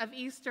Spirit of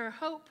Easter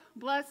hope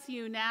bless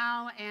you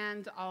now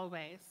and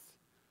always.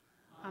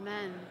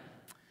 Amen.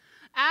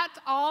 At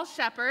All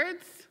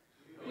Shepherds,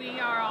 we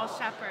are all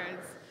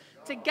shepherds.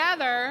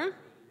 Together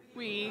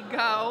we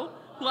go,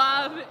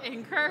 love,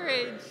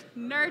 encourage,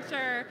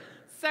 nurture,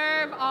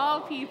 serve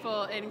all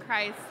people in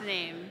Christ's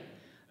name.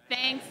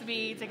 Thanks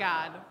be to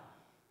God.